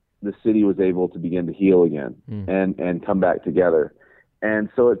him the city was able to begin to heal again and come back together. And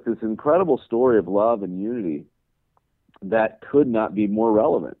so it's this incredible story of love and unity that could not be more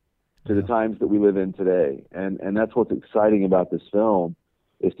relevant to the times that we live in today. And that's what's exciting about this film,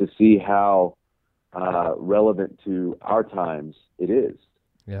 is to see how relevant to our times it is,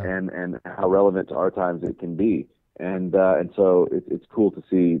 and how relevant to our times it can be. And so it's cool to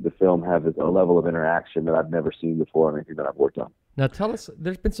see the film have a level of interaction that I've never seen before in anything that I've worked on. Now tell us,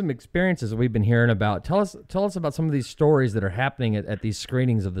 there's been some experiences that we've been hearing about. Tell us about some of these stories that are happening at these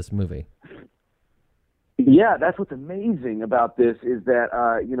screenings of this movie. Yeah, that's what's amazing about this, is that,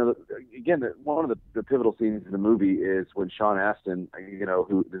 again, one of the pivotal scenes in the movie is when Sean Astin,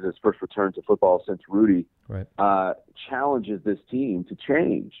 who this is his first return to football since Rudy, challenges this team to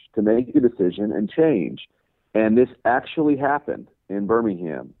change, to make a decision and change. And this actually happened in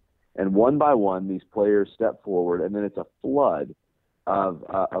Birmingham. And one by one, these players step forward, and then it's a flood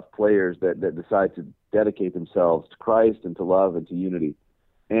of players that decide to dedicate themselves to Christ and to love and to unity.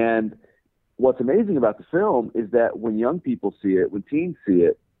 And what's amazing about the film is that when young people see it, when teens see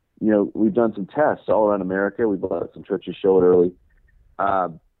it, we've done some tests all around America. We've let some churches show it early.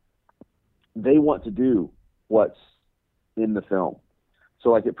 They want to do what's in the film. So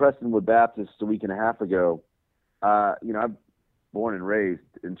like at Prestonwood Baptist a week and a half ago, I'm born and raised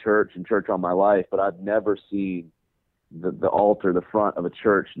in church all my life, but I've never seen the altar, the front of a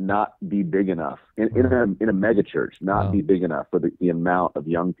church not be big enough in a mega church, not be big enough for the amount of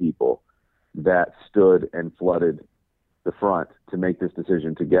young people that stood and flooded the front to make this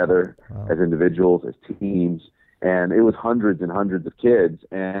decision together as individuals, as teams. And it was hundreds and hundreds of kids.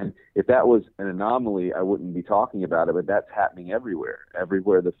 And if that was an anomaly, I wouldn't be talking about it, but that's happening everywhere.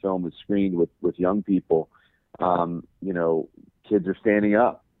 Everywhere the film is screened with young people, kids are standing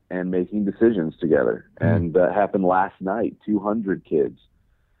up and making decisions together. And that happened last night. 200 kids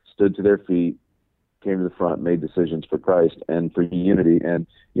stood to their feet, came to the front, made decisions for Christ and for unity. And,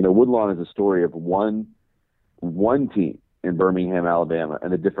 Woodlawn is a story of one team in Birmingham, Alabama,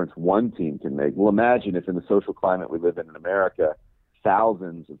 and the difference one team can make. Well, imagine if in the social climate we live in America,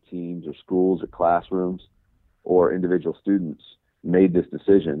 thousands of teams or schools or classrooms or individual students made this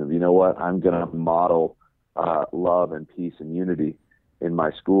decision of, I'm going to model love and peace and unity in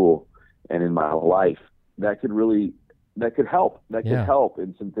my school and in my life. That could help. That could help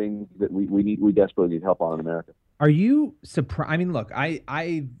in some things that we desperately need help on in America. Are you surprised? I mean, look,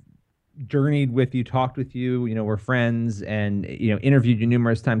 I journeyed with you, talked with you, we're friends, and, interviewed you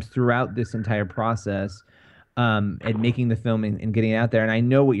numerous times throughout this entire process, and making the film and getting it out there. And I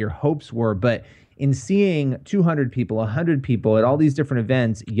know what your hopes were, but in seeing 200 people, 100 people at all these different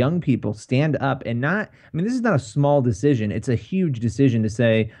events, young people stand up and this is not a small decision. It's a huge decision to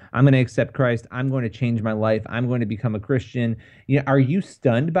say, I'm going to accept Christ. I'm going to change my life. I'm going to become a Christian. Are you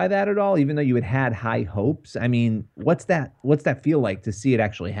stunned by that at all, even though you had high hopes? I mean, what's that feel like to see it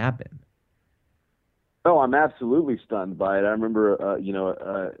actually happen? Oh, I'm absolutely stunned by it. I remember,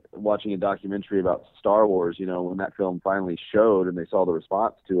 watching a documentary about Star Wars, when that film finally showed and they saw the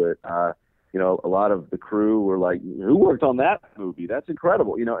response to it, a lot of the crew were like, who worked on that movie? That's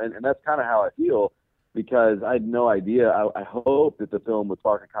incredible. And that's kind of how I feel, because I had no idea. I hoped that the film would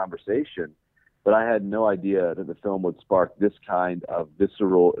spark a conversation, but I had no idea that the film would spark this kind of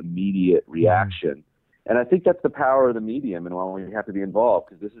visceral, immediate reaction. And I think that's the power of the medium and why we have to be involved,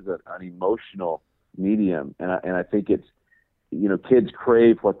 because this is an emotional medium. And I think it's, kids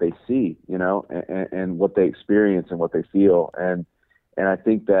crave what they see, and what they experience and what they feel. And I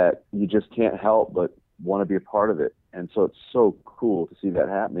think that you just can't help but want to be a part of it. And so it's so cool to see that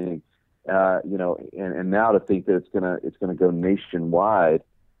happening, and now to think that it's gonna go nationwide.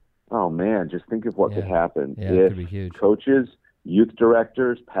 Oh man, just think of what could happen if coaches, youth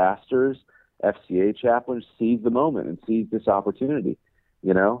directors, pastors, FCA chaplains seize the moment and seize this opportunity,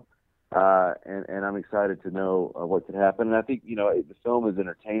 and I'm excited to know what could happen. And I think, the film is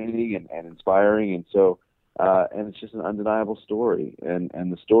entertaining and inspiring. And so, and it's just an undeniable story, and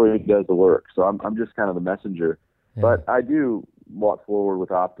the story does the work. So I'm just kind of the messenger, but I do walk forward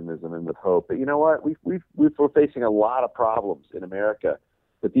with optimism and with hope. But you know what? We're facing a lot of problems in America,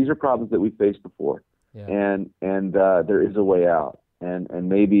 but these are problems that we've faced before, and there is a way out, and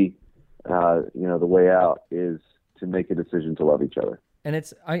maybe the way out is to make a decision to love each other. And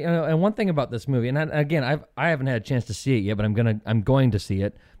and one thing about this movie, and again, I haven't had a chance to see it yet, but I'm going to see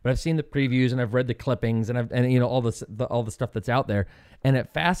it. But I've seen the previews and I've read the clippings and all the stuff that's out there, and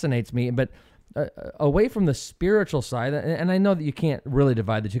it fascinates me. But away from the spiritual side, and I know that you can't really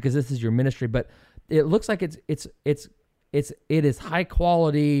divide the two because this is your ministry, but it looks like it is high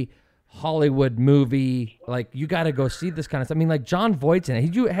quality Hollywood movie. Like, you got to go see this kind of stuff. I mean, like John Voight's in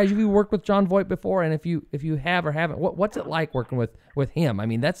it. Have you worked with John Voight before? And if you have or haven't, what's it like working with him? I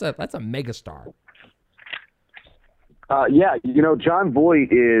mean, that's a megastar. Yeah, John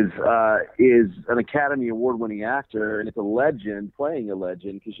Voight is an Academy Award-winning actor, and it's a legend playing a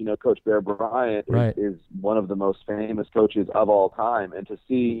legend because Coach Bear Bryant is one of the most famous coaches of all time, and to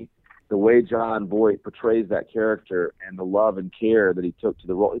see the way John Voight portrays that character and the love and care that he took to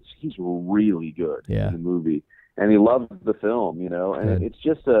the role, he's really good in the movie, and he loves the film, and it's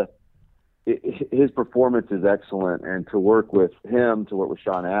just his performance is excellent, and to work with him, to work with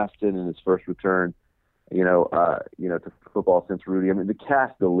Sean Astin in his first return, to football since Rudy. I mean, the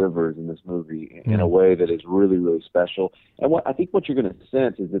cast delivers in this movie in a way that is really, really special. And I think what you're going to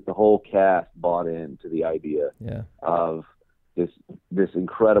sense is that the whole cast bought into the idea of this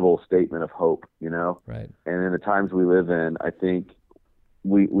incredible statement of hope, Right. And in the times we live in, I think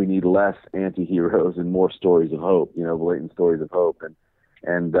we need less anti-heroes and more stories of hope, blatant stories of hope.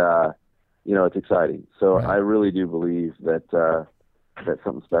 And it's exciting. So I really do believe that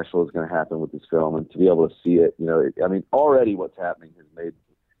something special is going to happen with this film, and to be able to see it, already what's happening has made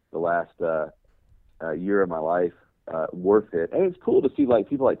the last year of my life worth it. And it's cool to see like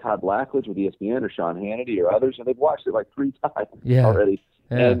people like Todd Blackledge with ESPN or Sean Hannity or others, and they've watched it like 3 times already,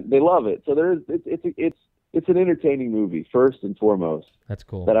 and they love it. So it's an entertaining movie first and foremost. That's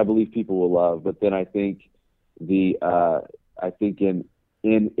cool. That I believe people will love. But then I think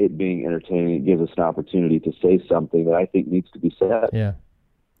in it being entertaining, it gives us an opportunity to say something that I think needs to be said. Yeah.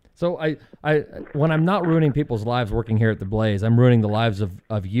 So I when I'm not ruining people's lives working here at the Blaze, I'm ruining the lives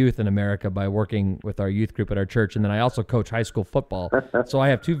of youth in America by working with our youth group at our church. And then I also coach high school football. So I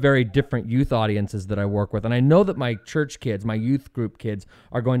have 2 very different youth audiences that I work with. And I know that my church kids, my youth group kids,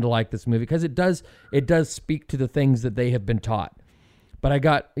 are going to like this movie because it does speak to the things that they have been taught. But I've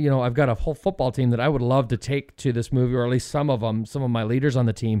got a whole football team that I would love to take to this movie, or at least some of my leaders on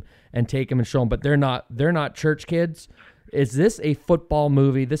the team, and take them and show them. But they're not church kids. Is this a football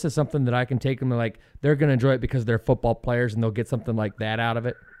movie? This is something that I can take them and like they're going to enjoy it because they're football players and they'll get something like that out of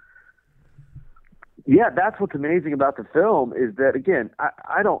it. Yeah, that's what's amazing about the film is that, again,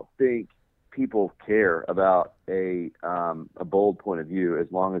 I don't think people care about a bold point of view as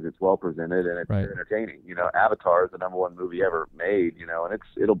long as it's well presented and it's entertaining. Avatar is the #1 movie ever made, and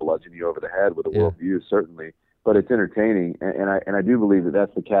it'll bludgeon you over the head with a worldview, certainly, but it's entertaining. And I do believe that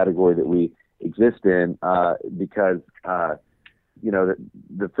that's the category that we exist in because,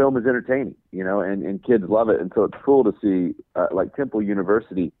 the film is entertaining, and kids love it. And so it's cool to see, like Temple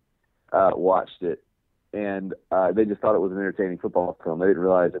University watched it, and they just thought it was an entertaining football film. They didn't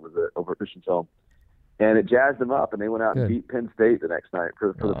realize it was a Christian film. And it jazzed them up, and they went out and beat Penn State the next night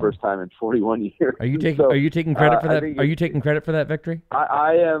for the first time in 41 years. Are you taking credit for that? Are you taking credit for that victory?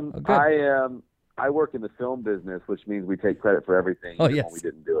 I am. Oh, I am. I work in the film business, which means we take credit for everything when we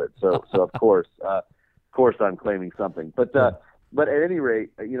didn't do it. So of course, I'm claiming something. But at any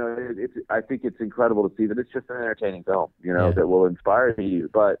rate, I think it's incredible to see that it's just an entertaining film, that will inspire you,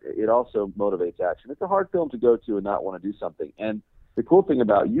 but it also motivates action. It's a hard film to go to and not want to do something. And the cool thing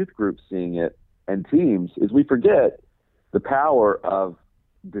about youth groups seeing it and teams is we forget the power of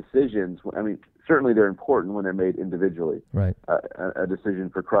decisions. I mean, certainly they're important when they're made individually. Right. A decision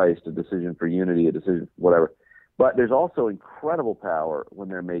for Christ, a decision for unity, a decision for whatever. But there's also incredible power when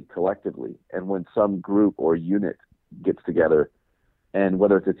they're made collectively, and when some group or unit gets together, and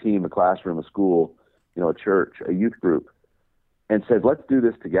whether it's a team, a classroom, a school, a church, a youth group, and says, let's do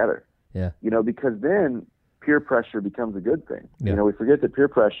this together. Yeah. Because then peer pressure becomes a good thing. Yeah. We forget that peer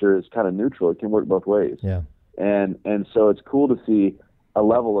pressure is kind of neutral. It can work both ways. Yeah. And so it's cool to see a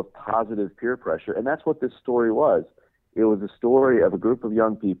level of positive peer pressure. And that's what this story was. It was a story of a group of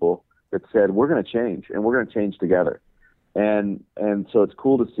young people that said, we're going to change, and we're going to change together. And so it's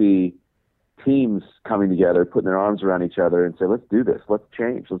cool to see teams coming together, putting their arms around each other and say, let's do this. Let's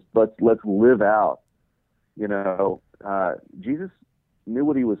change. Let's live out. Jesus knew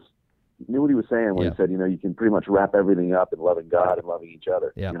what he was saying when he said, you can pretty much wrap everything up in loving God and loving each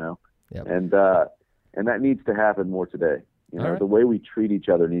other, Yep. And that needs to happen more today. The way we treat each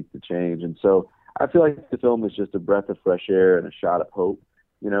other needs to change. And so I feel like the film is just a breath of fresh air and a shot of hope,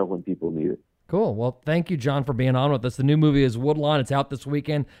 when people need it. Cool. Well, thank you, John, for being on with us. The new movie is Woodlawn. It's out this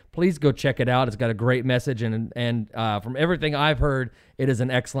weekend. Please go check it out. It's got a great message, and from everything I've heard, it is an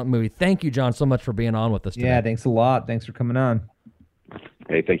excellent movie. Thank you, John, so much for being on with us today. Yeah, thanks a lot. Thanks for coming on.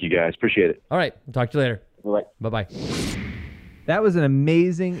 Hey, thank you, guys. Appreciate it. All right. We'll talk to you later. Bye-bye. Bye-bye. That was an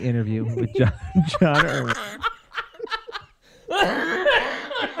amazing interview with John Irwin.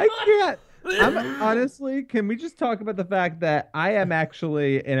 I can't. Honestly, can we just talk about the fact that I am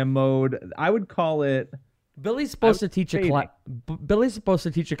actually in a mode, I would call it. Billy's supposed to teach a class. Billy's supposed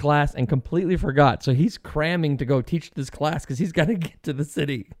to teach a class and completely forgot. So he's cramming to go teach this class because he's got to get to the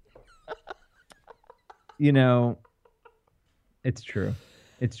city. You know, it's true.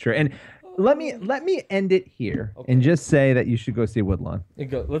 It's true. And let me end it here and just say that you should go see Woodlawn.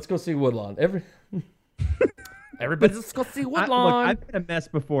 Let's go see Woodlawn. Everybody, let's go see Woodlawn. I've been a mess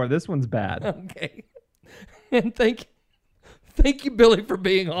before. This one's bad. Okay. And thank you, Billy, for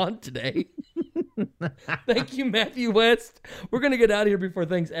being on today. Thank you, Matthew West. We're going to get out of here before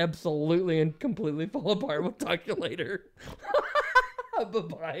things absolutely and completely fall apart. We'll talk to you later.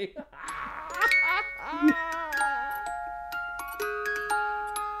 Bye-bye.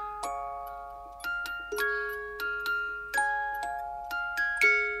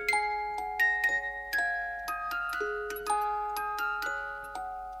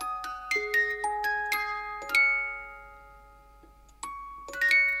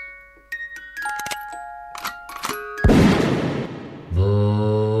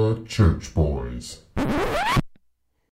 The Church Boys.